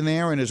snuck in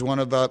there and is one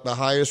of the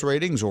highest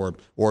ratings, or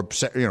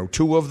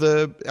two of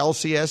the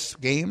LCS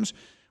games.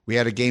 We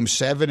had a Game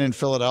 7 in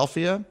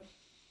Philadelphia.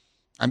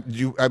 Are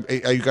you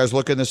guys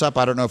looking this up?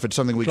 I don't know if it's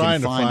something we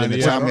can find in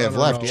the time we have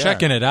left. Yeah.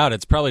 Checking it out.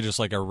 It's probably just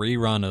like a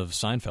rerun of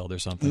Seinfeld or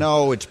something.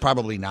 No, it's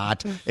probably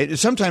not.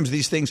 Sometimes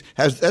these things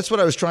that's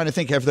what I was trying to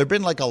think. Have there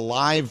been like a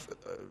live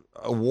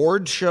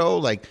award show?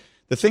 Like,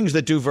 the things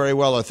that do very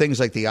well are things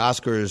like the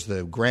Oscars,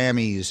 the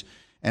Grammys,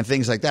 and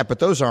things like that. But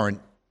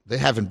they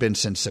haven't been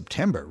since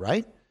September,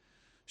 right?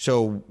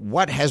 So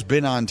what has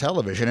been on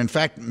television? In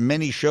fact,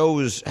 many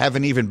shows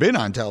haven't even been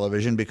on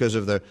television because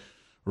of the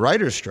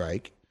writer's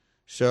strike.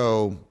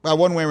 So,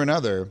 one way or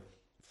another,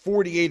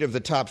 48 of the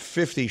top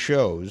 50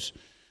 shows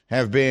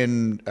have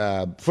been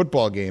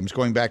football games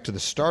going back to the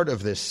start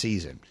of this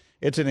season.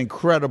 It's an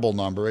incredible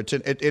number. It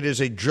is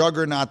a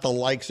juggernaut the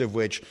likes of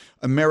which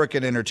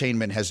American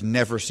entertainment has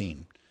never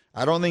seen.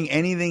 I don't think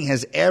anything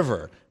has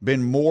ever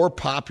been more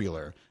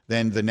popular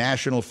than the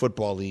National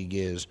Football League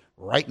is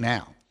right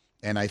now.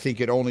 And I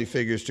think it only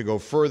figures to go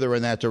further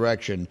in that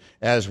direction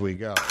as we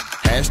go.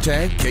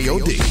 Hashtag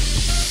KOD.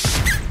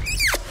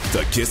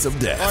 The kiss of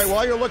death. All right,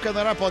 while you're looking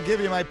that up, I'll give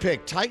you my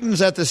pick.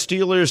 Titans at the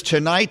Steelers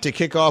tonight to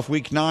kick off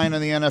Week 9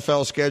 on the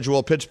NFL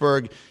schedule.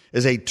 Pittsburgh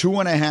is a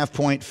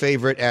 2.5-point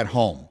favorite at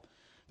home.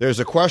 There's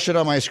a question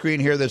on my screen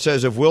here that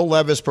says, if Will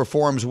Levis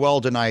performs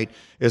well tonight,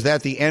 is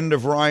that the end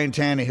of Ryan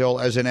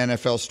Tannehill as an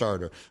NFL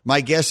starter?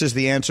 My guess is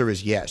the answer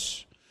is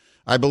yes.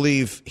 I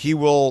believe he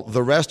will,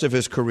 the rest of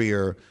his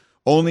career,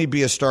 only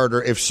be a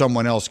starter if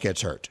someone else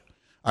gets hurt.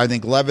 I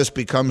think Levis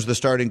becomes the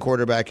starting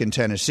quarterback in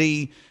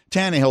Tennessee.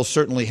 Tannehill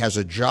certainly has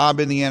a job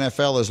in the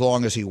NFL as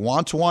long as he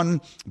wants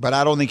one, but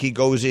I don't think he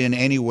goes in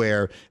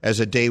anywhere as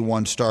a day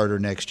one starter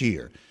next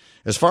year.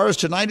 As far as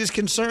tonight is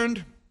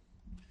concerned,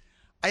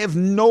 I have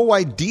no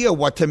idea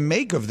what to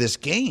make of this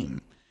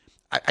game.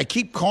 I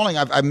keep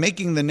I'm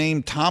making the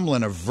name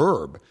Tomlin a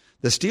verb.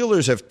 The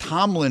Steelers have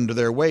Tomlined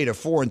their way to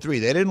 4-3.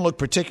 They didn't look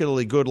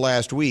particularly good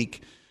last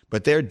week,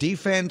 but their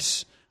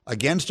defense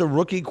against a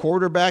rookie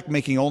quarterback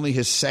making only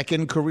his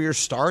second career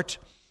start,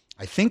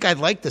 I think I'd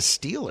like the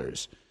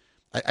Steelers.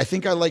 I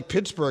think I like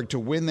Pittsburgh to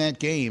win that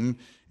game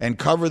and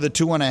cover the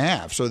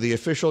 2.5. So the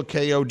official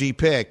KOD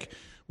pick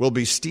will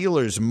be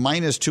Steelers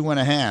minus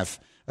 2.5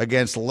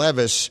 against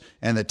Levis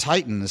and the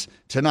Titans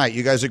tonight.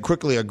 You guys would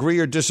quickly agree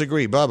or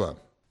disagree, Bubba?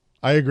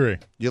 I agree.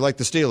 You like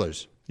the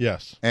Steelers?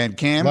 Yes. And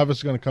Cam? Levis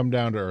is going to come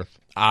down to earth.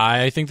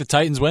 I think the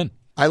Titans win.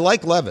 I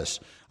like Levis.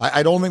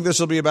 I don't think this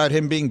will be about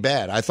him being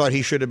bad. I thought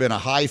he should have been a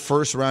high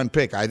first-round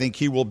pick. I think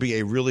he will be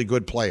a really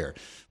good player.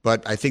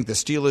 But I think the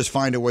Steelers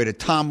find a way to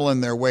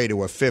Tomlin their way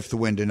to a 5th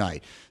win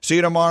tonight. See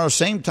you tomorrow,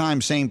 same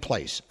time, same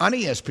place on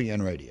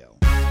ESPN Radio.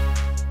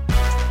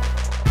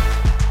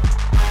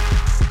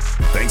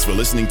 Thanks for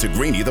listening to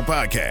Greeny, the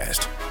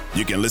podcast.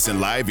 You can listen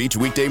live each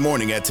weekday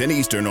morning at 10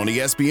 Eastern on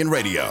ESPN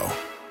Radio.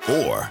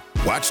 Or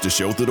watch the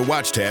show through the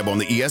Watch tab on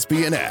the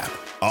ESPN app.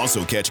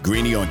 Also catch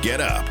Greeny on Get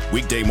Up,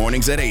 weekday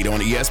mornings at 8 on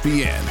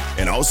ESPN.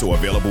 And also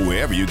available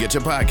wherever you get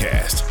your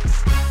podcast.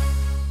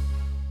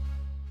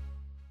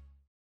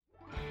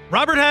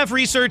 Robert Half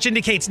research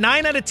indicates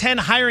 9 out of 10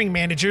 hiring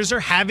managers are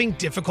having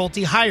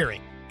difficulty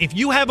hiring. If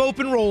you have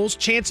open roles,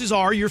 chances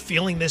are you're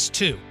feeling this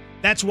too.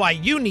 That's why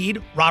you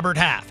need Robert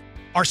Half.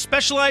 Our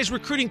specialized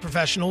recruiting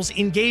professionals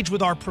engage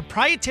with our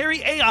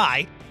proprietary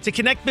AI to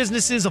connect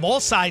businesses of all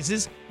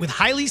sizes with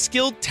highly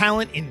skilled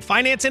talent in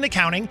finance and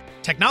accounting,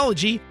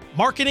 technology,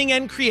 marketing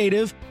and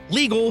creative,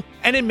 legal,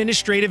 and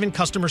administrative and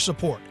customer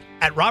support.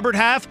 At Robert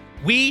Half,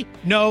 we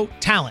know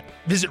talent.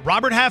 Visit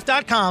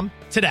roberthalf.com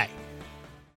today.